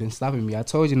 Nothing's been stopping me. I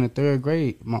told you in the 3rd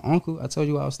grade, my uncle, I told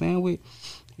you I was staying with,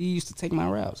 he used to take my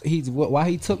raps. Why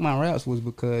he took my raps was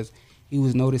because he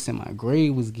was noticing my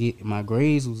grades was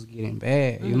getting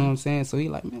bad. You know what I'm saying? So he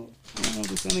man,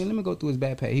 let me go through his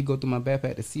backpack. He go through my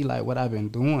backpack to see what I've been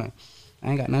doing. I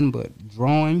ain't got nothing but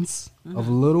drawings of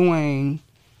Lil Wayne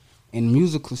and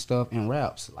musical stuff and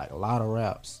raps, a lot of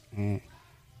raps. And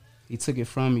he took it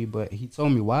from me, but he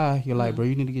told me why. He bro,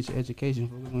 you need to get your education.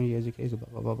 Focus on your education, blah,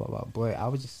 blah, blah, blah, blah. But I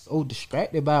was just so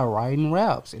distracted by writing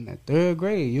raps in the 3rd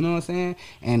grade, you know what I'm saying?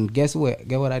 And guess what?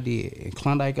 Guess what I did? In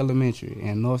Klondike Elementary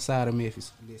and north side of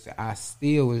Memphis, listen, I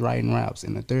still was writing raps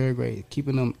in the 3rd grade,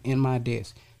 keeping them in my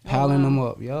desk, piling them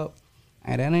up, yup.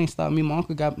 And that ain't stopped me. My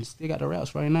uncle still got the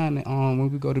raps right now. And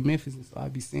when we go to Memphis, and so I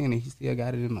be seeing it. He still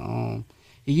got it in the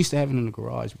he used to have it in the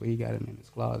garage, but he got it in his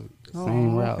closet. The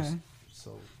same raps.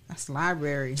 So that's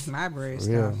library stuff.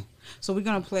 Yeah. So we're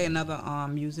gonna play another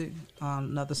music,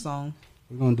 another song.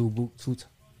 We're gonna do Book 2 times.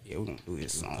 Yeah, we're gonna do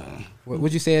this song.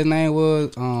 What you say his name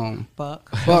was? Buck.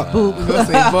 Buck. We're gonna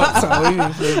say Buck song. We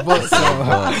gonna say Buck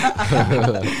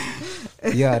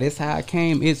song. Yeah, this how it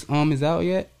came. It's out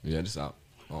yet? Yeah, it's out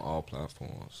on all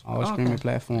platforms. All streaming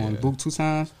platforms. Yeah. Book 2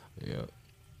 times. Yeah.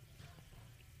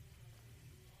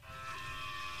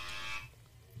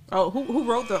 Oh, who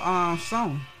wrote the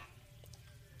song?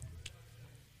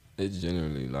 It's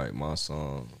generally my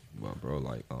song, but bro,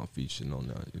 featuring on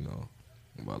that,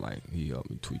 but he helped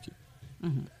me tweak it.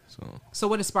 So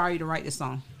what inspired you to write this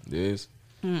song? This,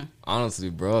 honestly,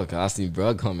 bro, cause I seen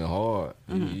bro coming hard.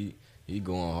 He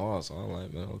going hard, so I'm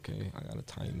like, man, okay, I gotta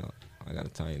tighten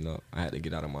up. I had to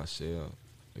get out of my shell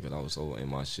because I was so in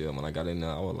my shell. When I got in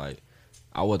there,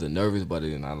 I wasn't nervous, but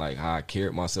then how I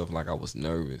carried myself I was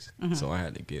nervous. So I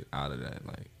had to get out of that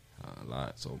a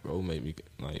lot. So bro made me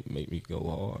go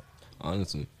hard.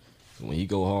 Honestly, when he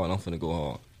go hard, I'm finna go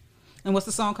hard. And what's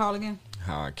the song called again?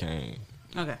 How I Came.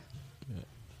 Okay. Yeah.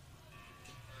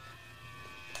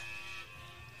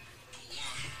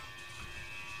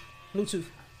 Bluetooth.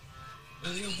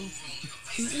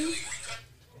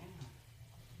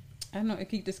 I know it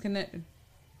keep disconnecting.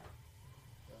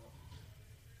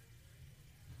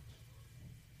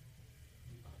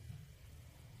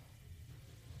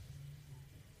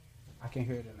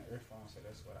 can hear it in the earphone, so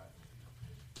that's what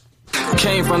I.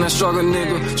 Came from that struggle,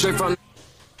 nigga. Straight from.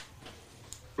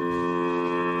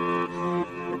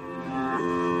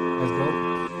 Let's go.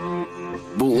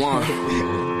 Boot one.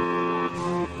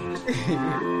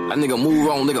 That nigga move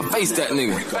on, nigga. Face that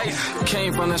nigga.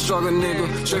 Came from that struggle,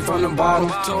 nigga. Straight from the bottom.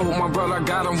 Told my brother I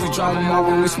got him. We drop him off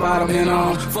when we spot him.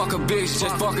 And fuck a bitch,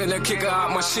 just fucking the kicker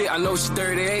out my shit. I know she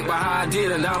 38, but how I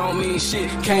did it, that don't mean shit.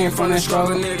 Came from that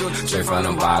struggle, nigga. Straight from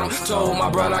the bottom. Told my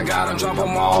brother I got him. Drop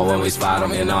him all when we spot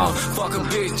him. And fuck a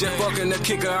bitch, just fucking the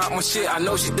kicker out my shit. I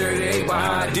know she 38, but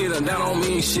how I did it, that don't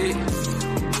mean shit.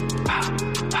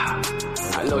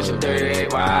 I know she 38,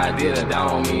 but how I did it, that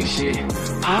don't mean shit.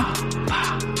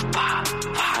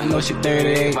 I know she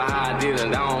 38, but how I did it,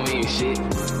 that don't mean shit.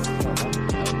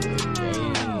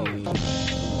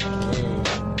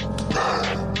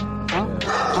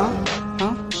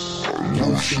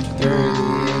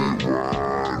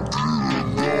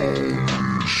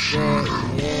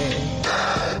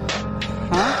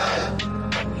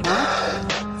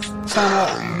 Turn up.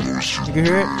 You can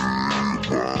hear it?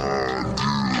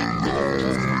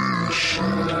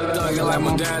 Like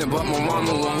my daddy, but my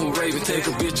mama one who raised me. Take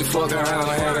a bitch and fuck around.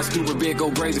 I had that stupid bitch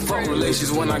go crazy. Fuck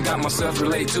relations when I got myself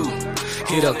relate to.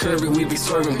 Hit up Kirby, we be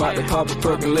swerving. Bout to pop a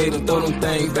percolate and throw them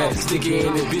things back. Sticky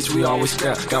in this bitch, we always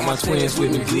scrap. Got my twins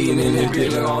with me bleeding in this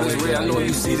bitch. And always real, I know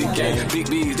you see the game. Big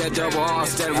B's, that double R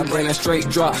static. We bring that straight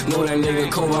drop. Know that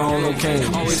nigga Cobra on no cane.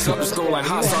 Always up the score like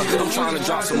hot sauce. I'm trying to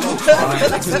drop some more.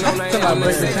 Flexing on that, I'm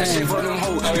say that shit for them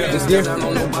hoes. It's different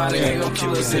on nobody. Ain't no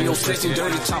killers in your section.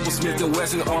 Dirty chopper, Smith and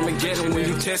Wesson, Armageddon when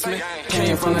you test me.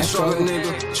 Came from that struggle,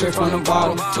 nigga. Straight from the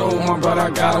bottom. Told my brother I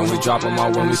got him. We drop him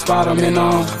out when we spot him. And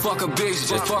fuck a bitch,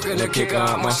 just fucking the kicker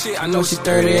out my shit. I know she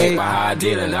 38, but how I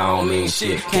did it, I don't mean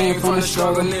shit. Came from the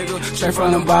struggle, nigga. Straight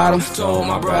from the bottom. Told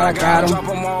my brother I got him. Drop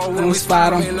him all when we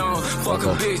spot him. Fuck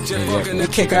a bitch, just fucking the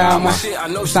kicker out my shit. I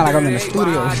know she Sound like I'm in the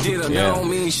studio. I did it, I don't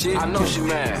mean shit. I know she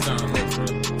mad.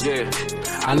 Yeah.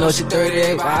 I know she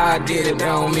 38, but how I did it, that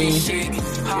don't mean shit.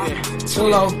 Too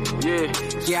low.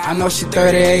 Yeah. I know she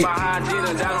 38.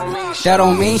 That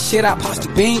don't mean shit. I post the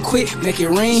bean quick, make it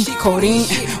ring. Codeine,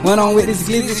 went on with this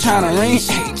glizzy tryna ring.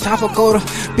 Chopper go to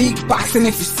beatboxing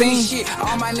if you seen.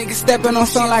 All my niggas stepping on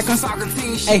something like a soccer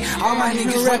team. Hey, all my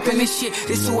niggas repping this shit.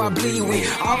 This who I bleed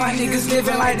with. All my niggas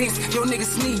living like this. Yo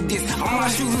niggas need this. All my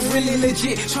shooters really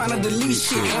legit, tryna delete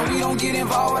shit. And we don't get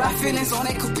involved with our feelings on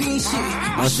that coupine shit.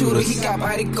 My shooter, he got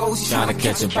body goals, he tryna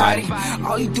catch a body.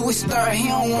 All he do is stir, he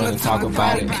don't wanna talk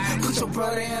about it. Put your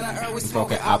brother in the earth with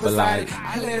smoking opposite.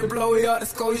 I let it blow it up, the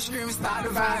score you screaming, start the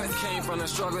violence. Came from the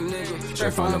struggle, nigga,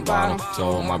 straight from the bottom.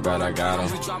 Told my brother I got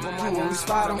him. Drop him out when we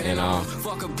spot him. And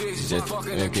Fuck a bitch,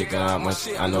 just kick out my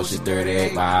shit. I know she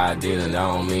 38, but how I did it, that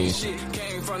don't mean shit.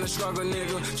 Came from the struggle,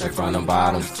 nigga, Straight from the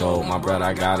bottom. Told my brother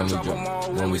I got him.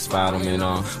 When we spot him. And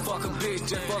fuck a bitch,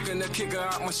 just fucking the kicker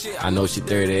out my shit. I know she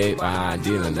 38, but how I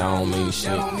did it, that don't mean shit.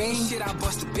 That don't mean shit. I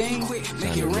bust a bean quick,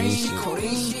 make it ring.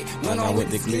 Codeine, When I'm with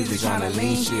the glizzy tryna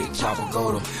lean shit. Chopper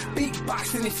go to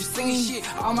beatboxing if you seen shit.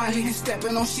 All my niggas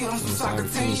stepping on shit on some soccer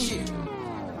team shit.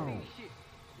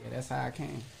 Yeah, that's how I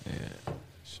came.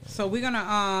 So we're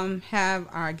gonna have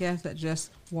our guest that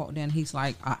just walked in. He's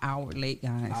like an hour late,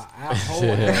 guys. A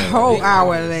whole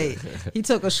hour late. He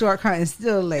took a shortcut and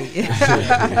still late.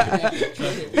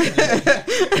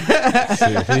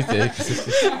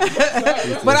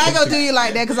 But I ain't gonna do you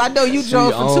like that because I know you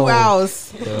drove for 2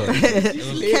 hours.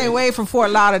 Can't wait from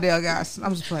Fort Lauderdale, guys.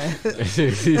 I'm just playing. I'm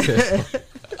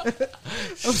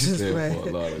just playing.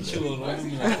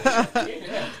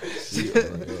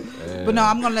 But no,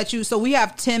 I'm gonna let you. So we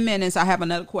have 10 minutes. I have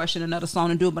another question, another song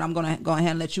to do, but I'm gonna go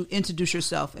ahead and let you introduce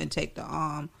yourself and take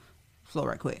the floor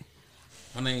right quick.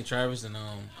 My name is Travis, and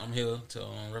I'm here to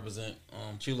represent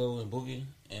Chulo and Boogie,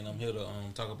 and I'm here to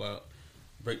talk about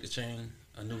Break the Chain,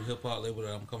 a new hip hop label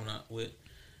that I'm coming out with,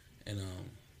 and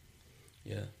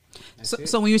yeah.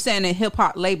 So when you're saying a hip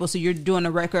hop label, so you're doing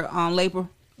a record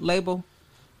label?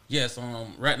 Yes,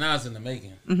 right now it's in the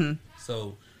making. Mm-hmm.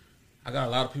 So I got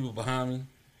a lot of people behind me.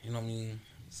 You know what I mean?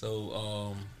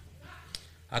 So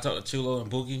I talked to Chulo and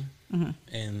Boogie,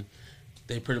 and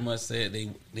they pretty much said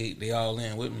they all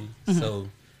in with me. So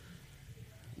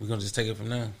we're gonna just take it from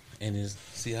there and just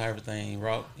see how everything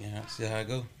rock and see how it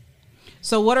go.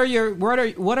 So what are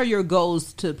your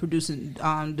goals to producing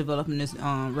developing this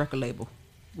record label?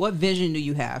 What vision do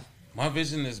you have? My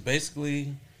vision is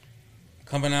basically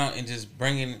coming out and just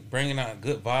bringing out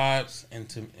good vibes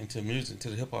into music, to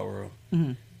the hip hop world.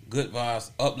 Mm-hmm. Good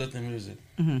vibes, uplifting music.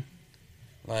 Mm-hmm.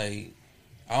 Like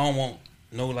I don't want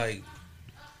no like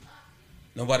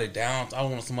nobody down. I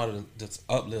want somebody to just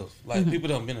uplift. Like people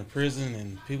that have been in prison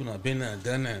and people that have been there,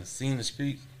 done that, seen the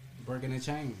streets. Breaking the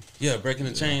chain. Yeah, breaking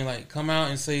the chain. Like come out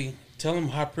and say, tell them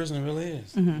how prison really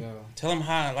is. Yeah. Tell them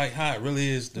how it really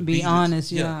is to Be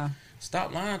honest, yeah.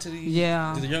 Stop lying to these.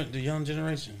 Yeah. To the young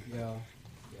generation. Yeah.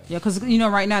 Yeah, because, you know,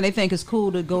 right now they think it's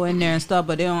cool to go in there and stuff,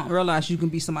 but they don't realize you can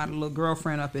be somebody's little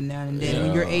girlfriend up in there. And then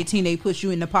when you're 18, they put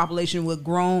you in the population with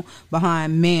grown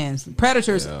behind men.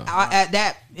 Predators are at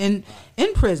that in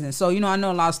prison. So, you know, I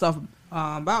know a lot of stuff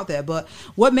about that. But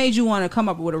what made you want to come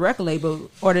up with a record label?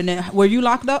 Or were you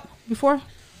locked up before?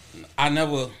 I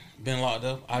never been locked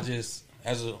up. I just,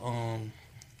 as a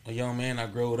young man, I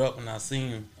grew up and I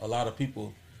seen a lot of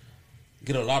people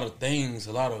get a lot of things,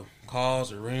 a lot of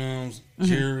cars or rims,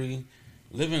 jewelry,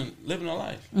 living a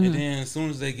life. And then as soon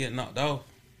as they get knocked off,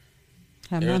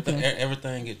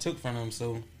 everything get took from them.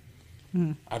 So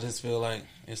I just feel like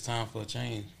it's time for a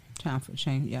change. Time for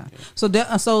change, yeah. So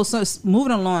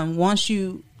moving along, once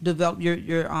you develop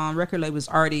your record label is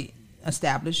already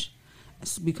established,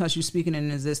 because you're speaking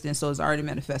in existence, so it's already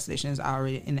manifestation, it's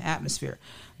already in the atmosphere.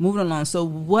 Moving along, so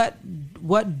what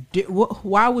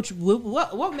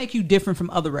make you different from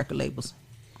other record labels?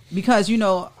 Because, you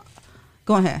know,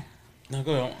 go ahead. No,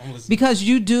 go ahead. I'm listening. Because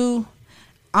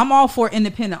I'm all for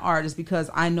independent artists because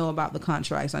I know about the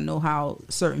contracts. I know how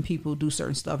certain people do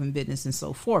certain stuff in business and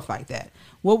so forth like that.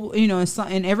 What, you know,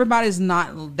 and everybody's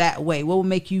not that way. What will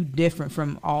make you different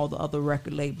from all the other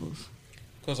record labels?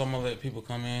 Because I'm gonna let people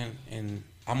come in and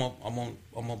I'm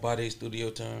gonna buy their studio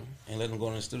time and let them go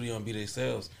in the studio and be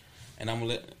themselves. And I'm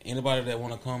gonna let anybody that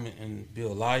want to come and be a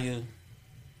liar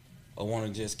or want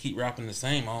to just keep rapping the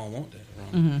same. I don't want that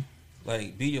around.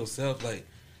 Like, be yourself. Like,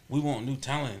 we want new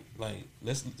talent. Like,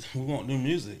 we want new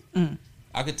music.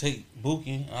 I could take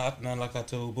Bookie. Not like I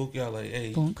told Bookie. I like,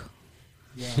 hey. Bunk.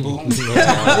 Yeah. Hey,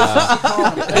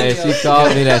 she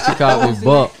called me that. She called me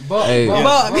Buck. Hey,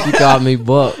 she called me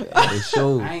Buck.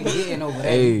 Sure. I ain't getting over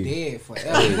that. You dead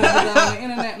forever. You on the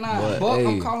internet now. Buck,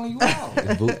 I'm calling you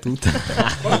out. Book 2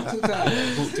 times. Buck 2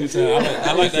 times. Boot 2 times.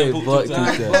 I like that Boot Buck 2 2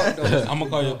 times. I'm gonna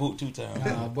call you Boot 2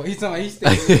 times. But he's talking. He's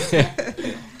still.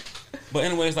 But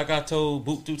anyways, like I told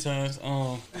Boot 2 times.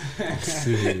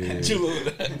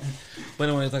 But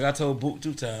anyways, like I told Boot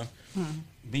 2 times,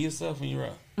 be yourself when you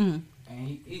rap.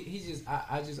 And he just,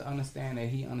 I just understand that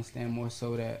he understand more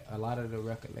so that a lot of the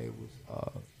record labels,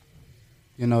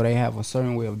 you know, they have a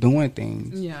certain way of doing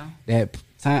things. Yeah. That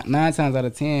 9 times out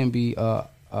of 10 be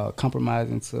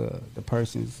compromising to the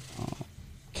person's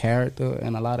character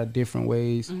in a lot of different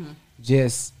ways,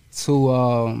 just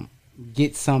to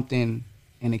get something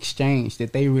in exchange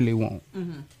that they really want,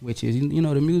 which is, you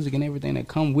know, the music and everything that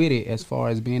come with it, as far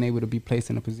as being able to be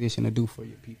placed in a position to do for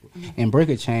your people and break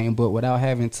a chain, but without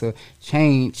having to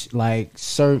change like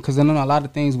certain, because I know a lot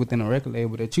of things within a record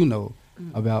label that you know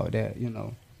about, that, you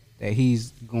know, that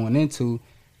he's going into,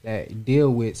 that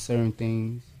deal with certain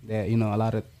things that, you know, a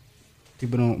lot of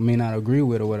people may not agree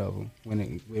with or whatever.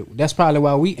 That's probably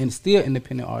why we still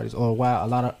independent artists, or why a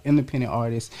lot of independent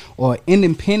artists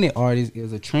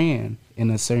is a trend in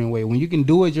a certain way. When you can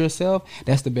do it yourself,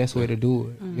 that's the best way to do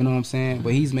it. You know what I'm saying?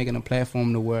 But he's making a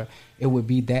platform to where it would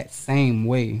be that same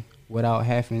way without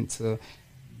having to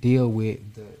deal with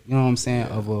the, you know what I'm saying,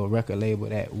 of a record label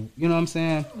that, you know what I'm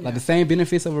saying? Like the same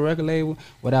benefits of a record label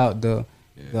without the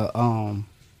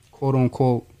quote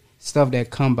unquote stuff that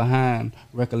come behind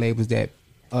record labels that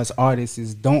us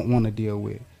artists don't want to deal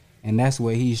with. And that's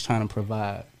what he's trying to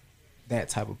provide, that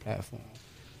type of platform.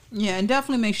 Yeah, and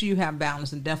definitely make sure you have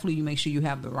balance, and definitely you make sure you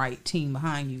have the right team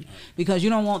behind you, because you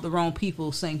don't want the wrong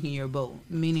people sinking your boat,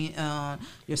 meaning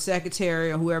your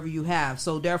secretary or whoever you have.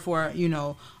 So therefore, you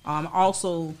know,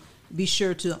 also be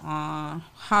sure to,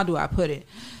 how do I put it,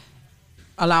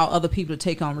 allow other people to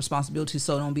take on responsibility,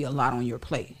 so it don't be a lot on your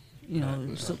plate. You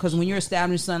know, because when you're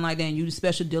establishing something like that, and you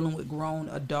especially dealing with grown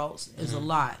adults, is a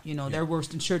lot. You know, they're worse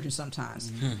than children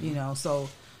sometimes. You know, so,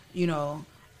 you know,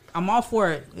 I'm all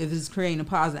for it if it's creating a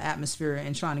positive atmosphere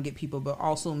and trying to get people, but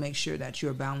also make sure that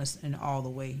you're balanced in all the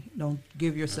way. Don't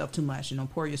give yourself too much, and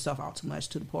don't pour yourself out too much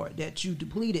to the point that you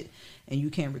deplete it and you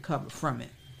can't recover from it.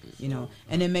 You know,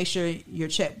 and then make sure your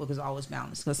checkbook is always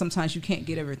balanced, because sometimes you can't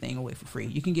get everything away for free.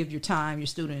 You can give your time, your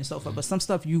student, and so forth, but some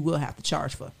stuff you will have to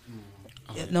charge for.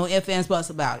 No ifs, ands, buts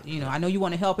about it. You know, I know you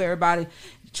want to help everybody.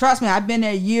 Trust me, I've been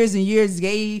there years and years,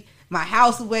 gave my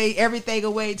house away, everything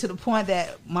away, to the point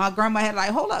that my grandma had like,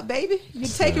 hold up, baby, you're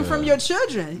taking from your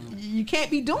children. You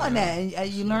can't be doing that, and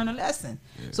you learn a lesson.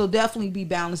 So definitely be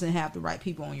balanced and have the right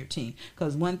people on your team.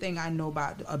 Because one thing I know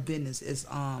about a business is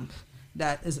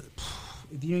that is,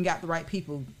 if you ain't got the right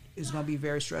people, it's going to be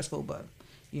very stressful. But,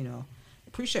 you know,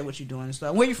 appreciate what you're doing and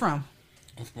stuff. Where you from?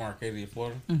 I'm from Arcadia,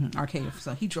 Florida. Arcadia.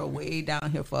 So he drove way down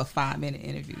here for a 5-minute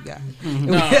interview, guys.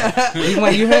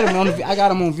 When you heard him on I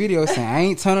got him on video saying, I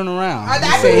ain't turning around. I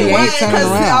He said he ain't turning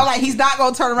around. I'm like, he's not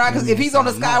gonna turn around because if he's on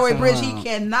the Skyway Bridge, he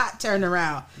cannot turn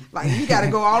around. Like you got to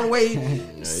go all the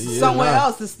way somewhere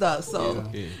else and stuff. So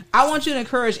I want you to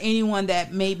encourage anyone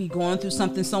that may be going through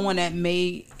something. Someone that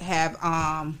may have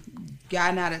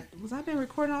gotten out of. Was I been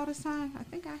recording all this time? I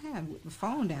think I have with the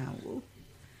phone down. Woo.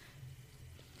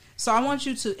 So I want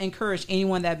you to encourage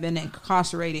anyone that's been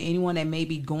incarcerated, anyone that may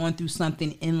be going through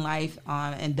something in life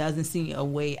and doesn't see a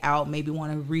way out, maybe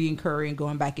want to re-incur and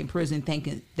going back in prison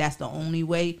thinking that's the only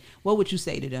way. What would you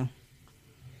say to them?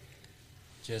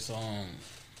 Just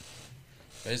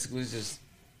basically just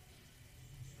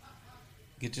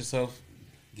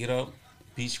get up,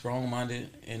 be strong-minded,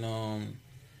 and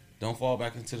don't fall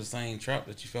back into the same trap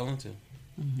that you fell into.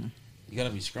 Mm-hmm. You got to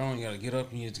be strong. You got to get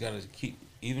up, and you just got to keep.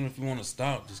 Even if you want to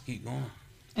stop, just keep going.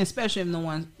 Especially if no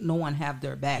one have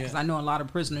their back. Because I know a lot of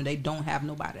prisoners, they don't have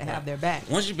nobody to have their back.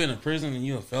 Once you've been in prison and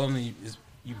you're a felon,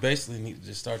 you basically need to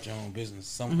just start your own business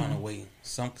some kind of way.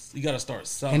 You got to start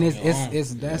something.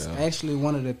 And that's actually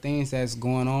one of the things that's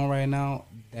going on right now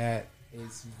that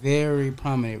is very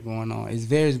prominent going on. It's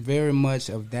very, very much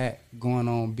of that going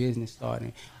on, business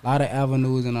starting. A lot of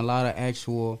avenues and a lot of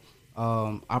actual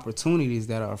opportunities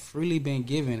that are freely being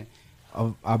given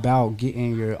about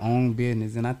getting your own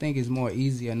business, and I think it's more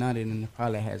easier now than it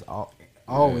probably has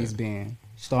always been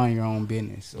starting your own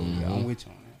business. So I'm with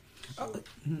you on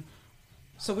that.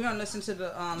 So we're gonna listen to the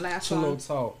last Chulo one.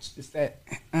 Talk. It's that.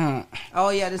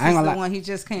 Oh yeah, this is the one he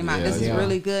just came out. This is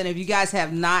really good. If you guys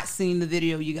have not seen the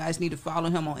video, you guys need to follow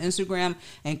him on Instagram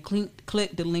and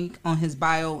click the link on his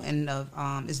bio, and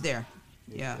it's there.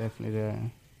 Yeah, it's definitely there.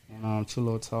 And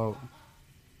Chulo Talk.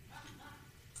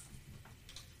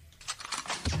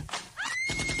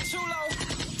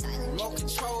 More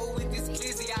control with this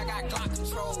glizzy, I got Glock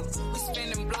control. We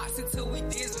spinning blocks until we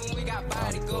dizzy, we got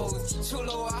body goals.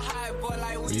 Chulo a high boy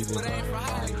like we, but ain't from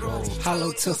Holly Grove.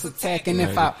 Hollow tips attacking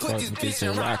if I put this bitch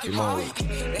in rocket mode.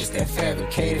 It's that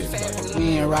fabricated, we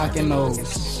ain't rocking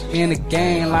those. In the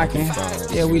game locking,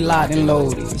 yeah, we locked and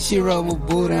loaded. She rubber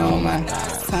booty on my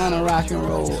time to rock and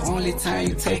roll. Only time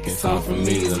you taking something from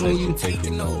me is when you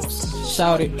taking those.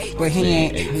 Shout it, but he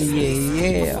ain't.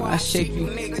 Yeah, I shake you,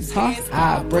 huh?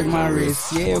 I break my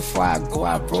wrist. Yeah, before I go,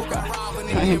 I broke her.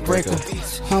 I ain't break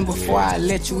her. Before I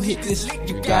let you hit this,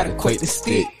 you gotta quake the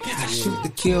stick. I shoot the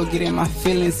kill, get in my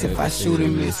feelings if I shoot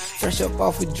and miss. Fresh up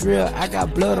off a drill, I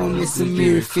got blood on this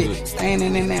Amiri fit.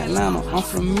 Standing in Atlanta, I'm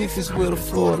from Memphis, with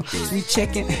Florida. We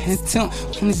checking and temp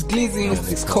when it's glizzy and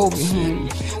it's Kobe.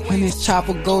 When this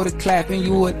chopper go to clapping,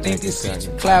 you would think it's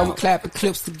cloud. We clapping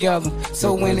clips together.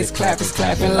 So when it's clapping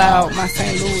loud. My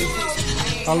St.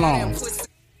 Louis. Hold on.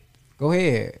 Go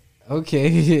ahead.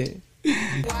 Okay.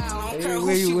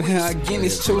 Where you again?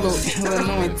 It's Chulo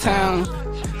in town.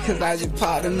 Cause I just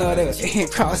popped another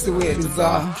and crossed it with the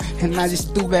czar. And I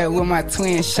just threw back with my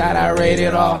twin shot, I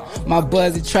rated off. My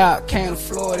buzzy trap came to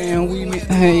Florida and we met,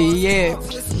 yeah.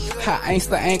 I ain't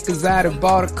the anchors out of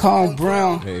bought a calm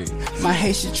brown. My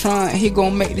Haitian Tron, he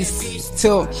gon' make this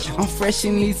tilt. I'm fresh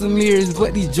in these mirrors,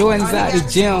 but these Jordans out the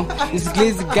gym. This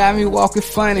glizzy got me walking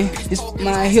funny. It's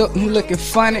my hip, me looking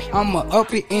funny. I'ma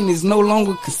up it and it's no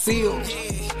longer concealed.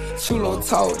 Chulo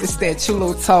talk, it's that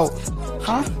Chulo talk.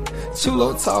 Huh?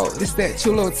 Chulo talk, it's that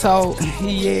Chulo talk.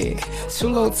 Yeah.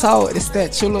 Chulo talk, it's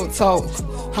that Chulo talk.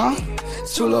 Huh?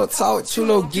 Chulo talk,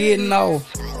 Chulo getting off.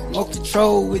 More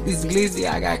control with this glizzy,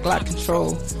 I got Glock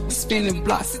control. We spinning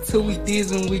blocks until we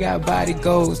dizzy, we got body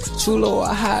goals. Chulo a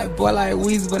hot boy like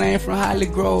Weezy, but I ain't from Holly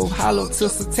Grove. Hollow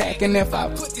tips attacking if I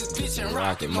put this bitch in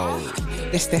rocket mode.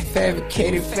 That's that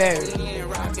fabricated fabric.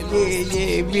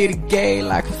 Yeah, be the gay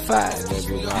like a fire.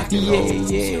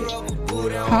 Yeah.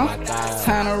 Huh?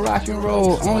 Time to rock and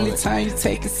roll. Only time you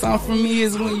taking something from me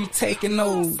is when you taking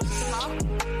those.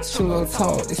 Chulo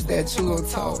talk, it's that Chulo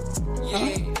talk.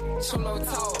 Huh?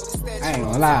 I ain't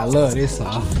gonna lie, I love this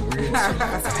song.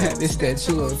 This that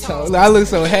Chulo talk. I look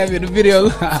so happy in the video.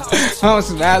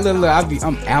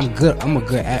 I'm good. I'm a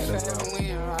good actor, bro.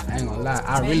 I ain't gonna lie.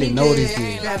 I really know this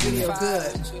video. That video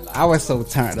good. I was so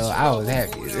turned up. I was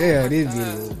happy. Yeah, this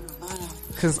video.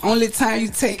 Cause only time you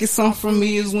taking something from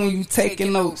me is when you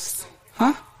taking notes.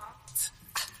 Huh?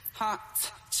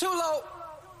 Chulo.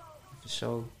 For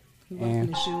sure. And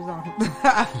The shoes on.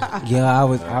 yeah, I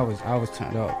was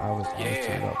turned up. I was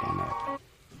turned up on that.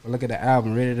 But look at the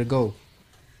album, ready to go.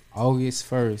 August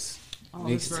 1st.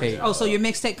 mixtape. Oh, so your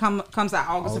mixtape comes out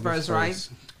August the 1st, right?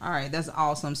 All right, that's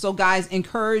awesome. So, guys,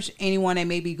 encourage anyone that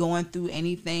may be going through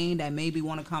anything that maybe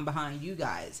want to come behind you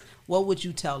guys. What would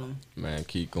you tell them? Man,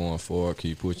 keep going forward,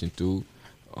 keep pushing through.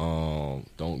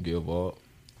 Don't give up,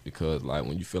 because like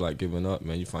when you feel like giving up,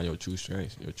 man, you find your true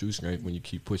strength. Your true strength when you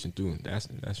keep pushing through. That's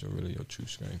really your true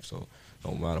strength. So,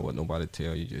 don't matter what nobody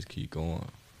tell you, just keep going.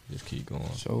 Just keep going.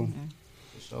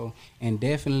 So, and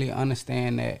definitely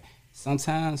understand that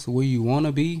sometimes where you want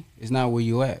to be is not where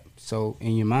you at. So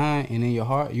in your mind and in your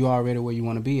heart, you already where you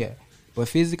want to be at. But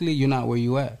physically, you're not where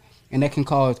you at. And that can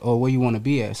cause, or where you want to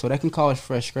be at. So that can cause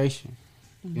frustration.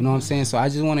 You know what I'm saying? So I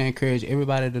just want to encourage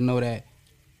everybody to know that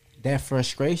that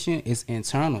frustration is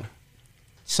internal.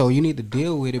 So you need to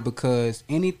deal with it, because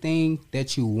anything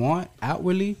that you want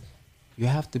outwardly, you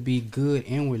have to be good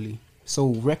inwardly. So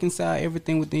reconcile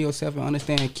everything within yourself and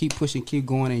understand, keep pushing, keep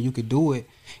going, and you can do it.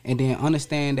 And then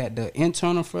understand that the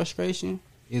internal frustration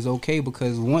is okay,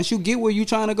 because once you get where you're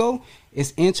trying to go,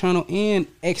 it's internal and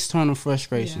external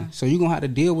frustration. So you're going to have to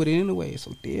deal with it anyway.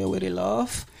 So deal with it,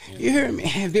 love. You hear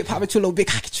me? Big Papa Chulo, Big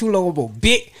Cocky Chulo,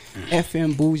 Big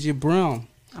FM Bougie Brown.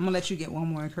 I'm going to let you get one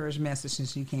more encouragement message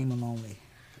since you came a long way.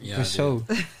 Yeah, For sure.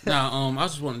 Now, I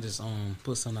just wanted to just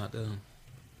put something out there.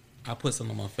 I put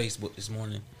something on my Facebook this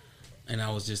morning, and I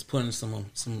was just putting some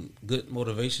good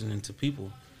motivation into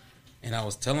people. And I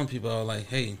was telling people, I was like,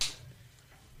 hey,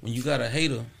 when you got a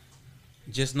hater,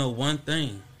 just know one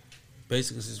thing.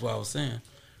 Basically, this is what I was saying.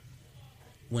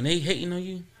 When they hating on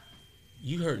you,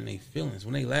 you hurting their feelings.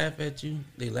 When they laugh at you,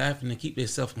 they laughing to keep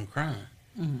themselves from crying.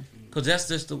 Because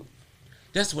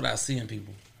that's what I see in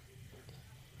people.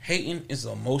 Hating is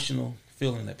an emotional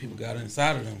feeling that people got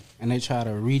inside of them, and they try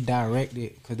to redirect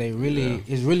it, because they really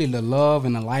it's really the love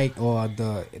and the like, or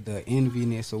the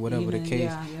enviness or whatever the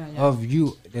case of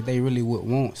you that they really would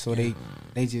want. So they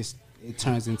just, it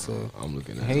turns into I'm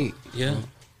looking at hate.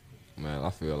 Man,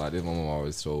 I feel like this mama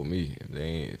always told me, if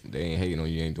they ain't hating on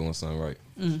you, you ain't doing something right.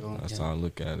 That's how I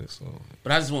look at it. So,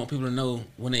 but I just want people to know,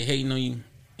 when they hating on you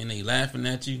and they laughing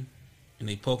at you and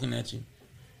they poking at you,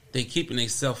 they keeping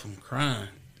themselves from crying.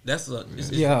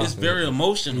 It's very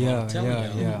emotional. I'm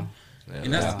telling you.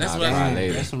 And that's what I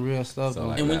mean. That's some real stuff. So,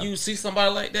 and when you see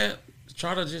somebody like that,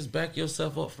 try to just back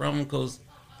yourself up from them, because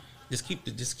just keep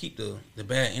the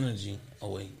bad energy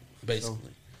away, basically.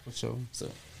 For sure.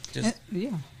 So just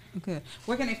Okay.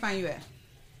 Where can they find you at?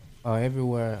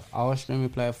 Everywhere, all streaming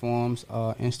platforms,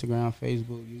 Instagram,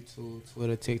 Facebook, YouTube,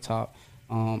 Twitter, TikTok,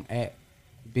 at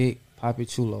Big Papi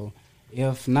Chulo.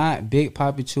 If not Big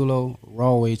Papi Chulo,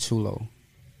 Rawway Chulo.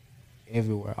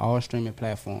 Everywhere, all streaming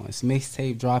platforms.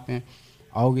 Mixtape dropping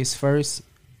August 1st.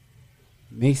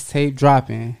 Mixtape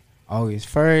dropping August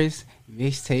 1st.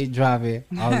 Mixtape dropping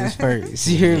August 1st.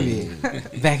 You hear me?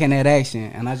 Back in that action.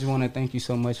 And I just want to thank you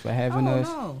so much for having us.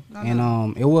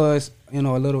 And it was, a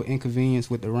little inconvenience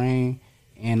with the rain.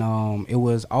 And it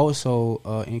was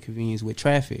also inconvenience with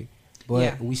traffic.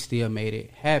 But we still made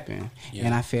it happen.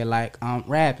 And I feel like I'm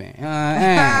rapping.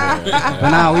 But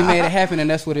now we made it happen, and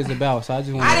that's what it's about. So I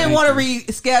just want I didn't want to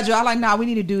reschedule. I like, we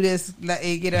need to do this.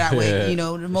 Get it out way.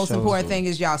 The most important thing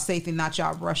is y'all safety, not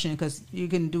y'all rushing, because you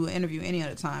can do an interview any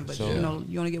other time. But,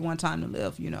 you only get one time to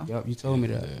live, Yep, you told me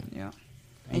that. Yeah.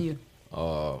 And you?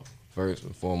 First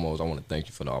and foremost, I want to thank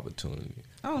you for the opportunity.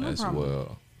 Oh, no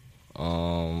problem.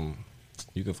 Well,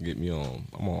 you can forget me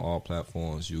I'm on all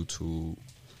platforms, YouTube,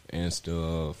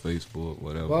 Insta, Facebook,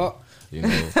 whatever.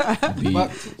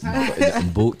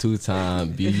 Book 2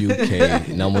 times,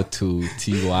 BUK 2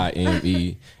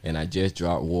 TYME, and I just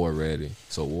dropped War Ready.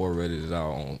 So War Ready is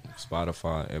out on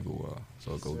Spotify, everywhere.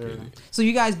 So go get it. So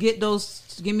you guys get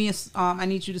those. Give me I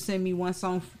need you to send me one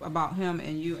song about him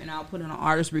and you, and I'll put in an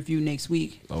artist review next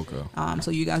week. Okay.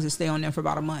 So you guys will stay on there for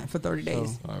about a month, for 30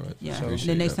 days. All right. Yeah. And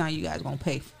the next time you guys gonna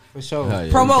pay. For sure.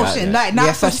 Promotion, not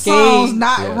for songs,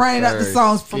 not running up the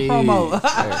songs for promo.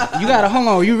 You gotta hold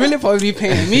on. You really supposed to be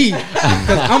paying me,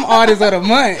 because I'm artist of the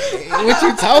month. What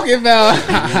you talking about?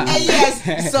 And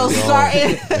yes, so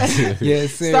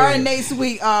yes, sir. Starting next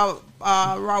week,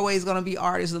 Rawway is gonna be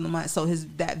artist of the month. So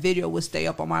that video will stay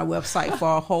up on my website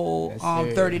for a whole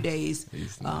 30 days.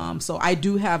 So I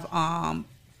do have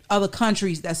other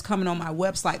countries that's coming on my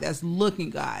website that's looking,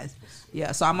 guys.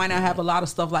 Yeah, so I might not have a lot of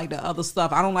stuff like the other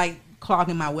stuff. I don't like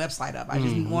clogging my website up. I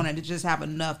just wanted to just have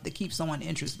enough to keep someone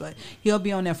interested. But he'll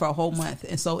be on there for a whole month,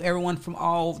 and so everyone from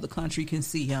all over the country can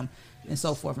see him and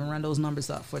so forth, and run those numbers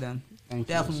up for them.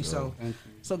 Definitely so.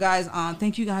 So guys,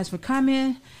 thank you guys for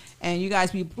coming, and you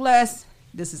guys be blessed.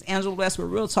 This is Angela West with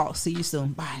Real Talk. See you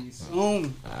soon. Bye. All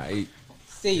right.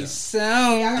 See you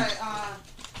soon. Let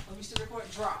me see the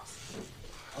record drops.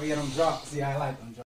 Oh yeah, them drops. See, I like them drops.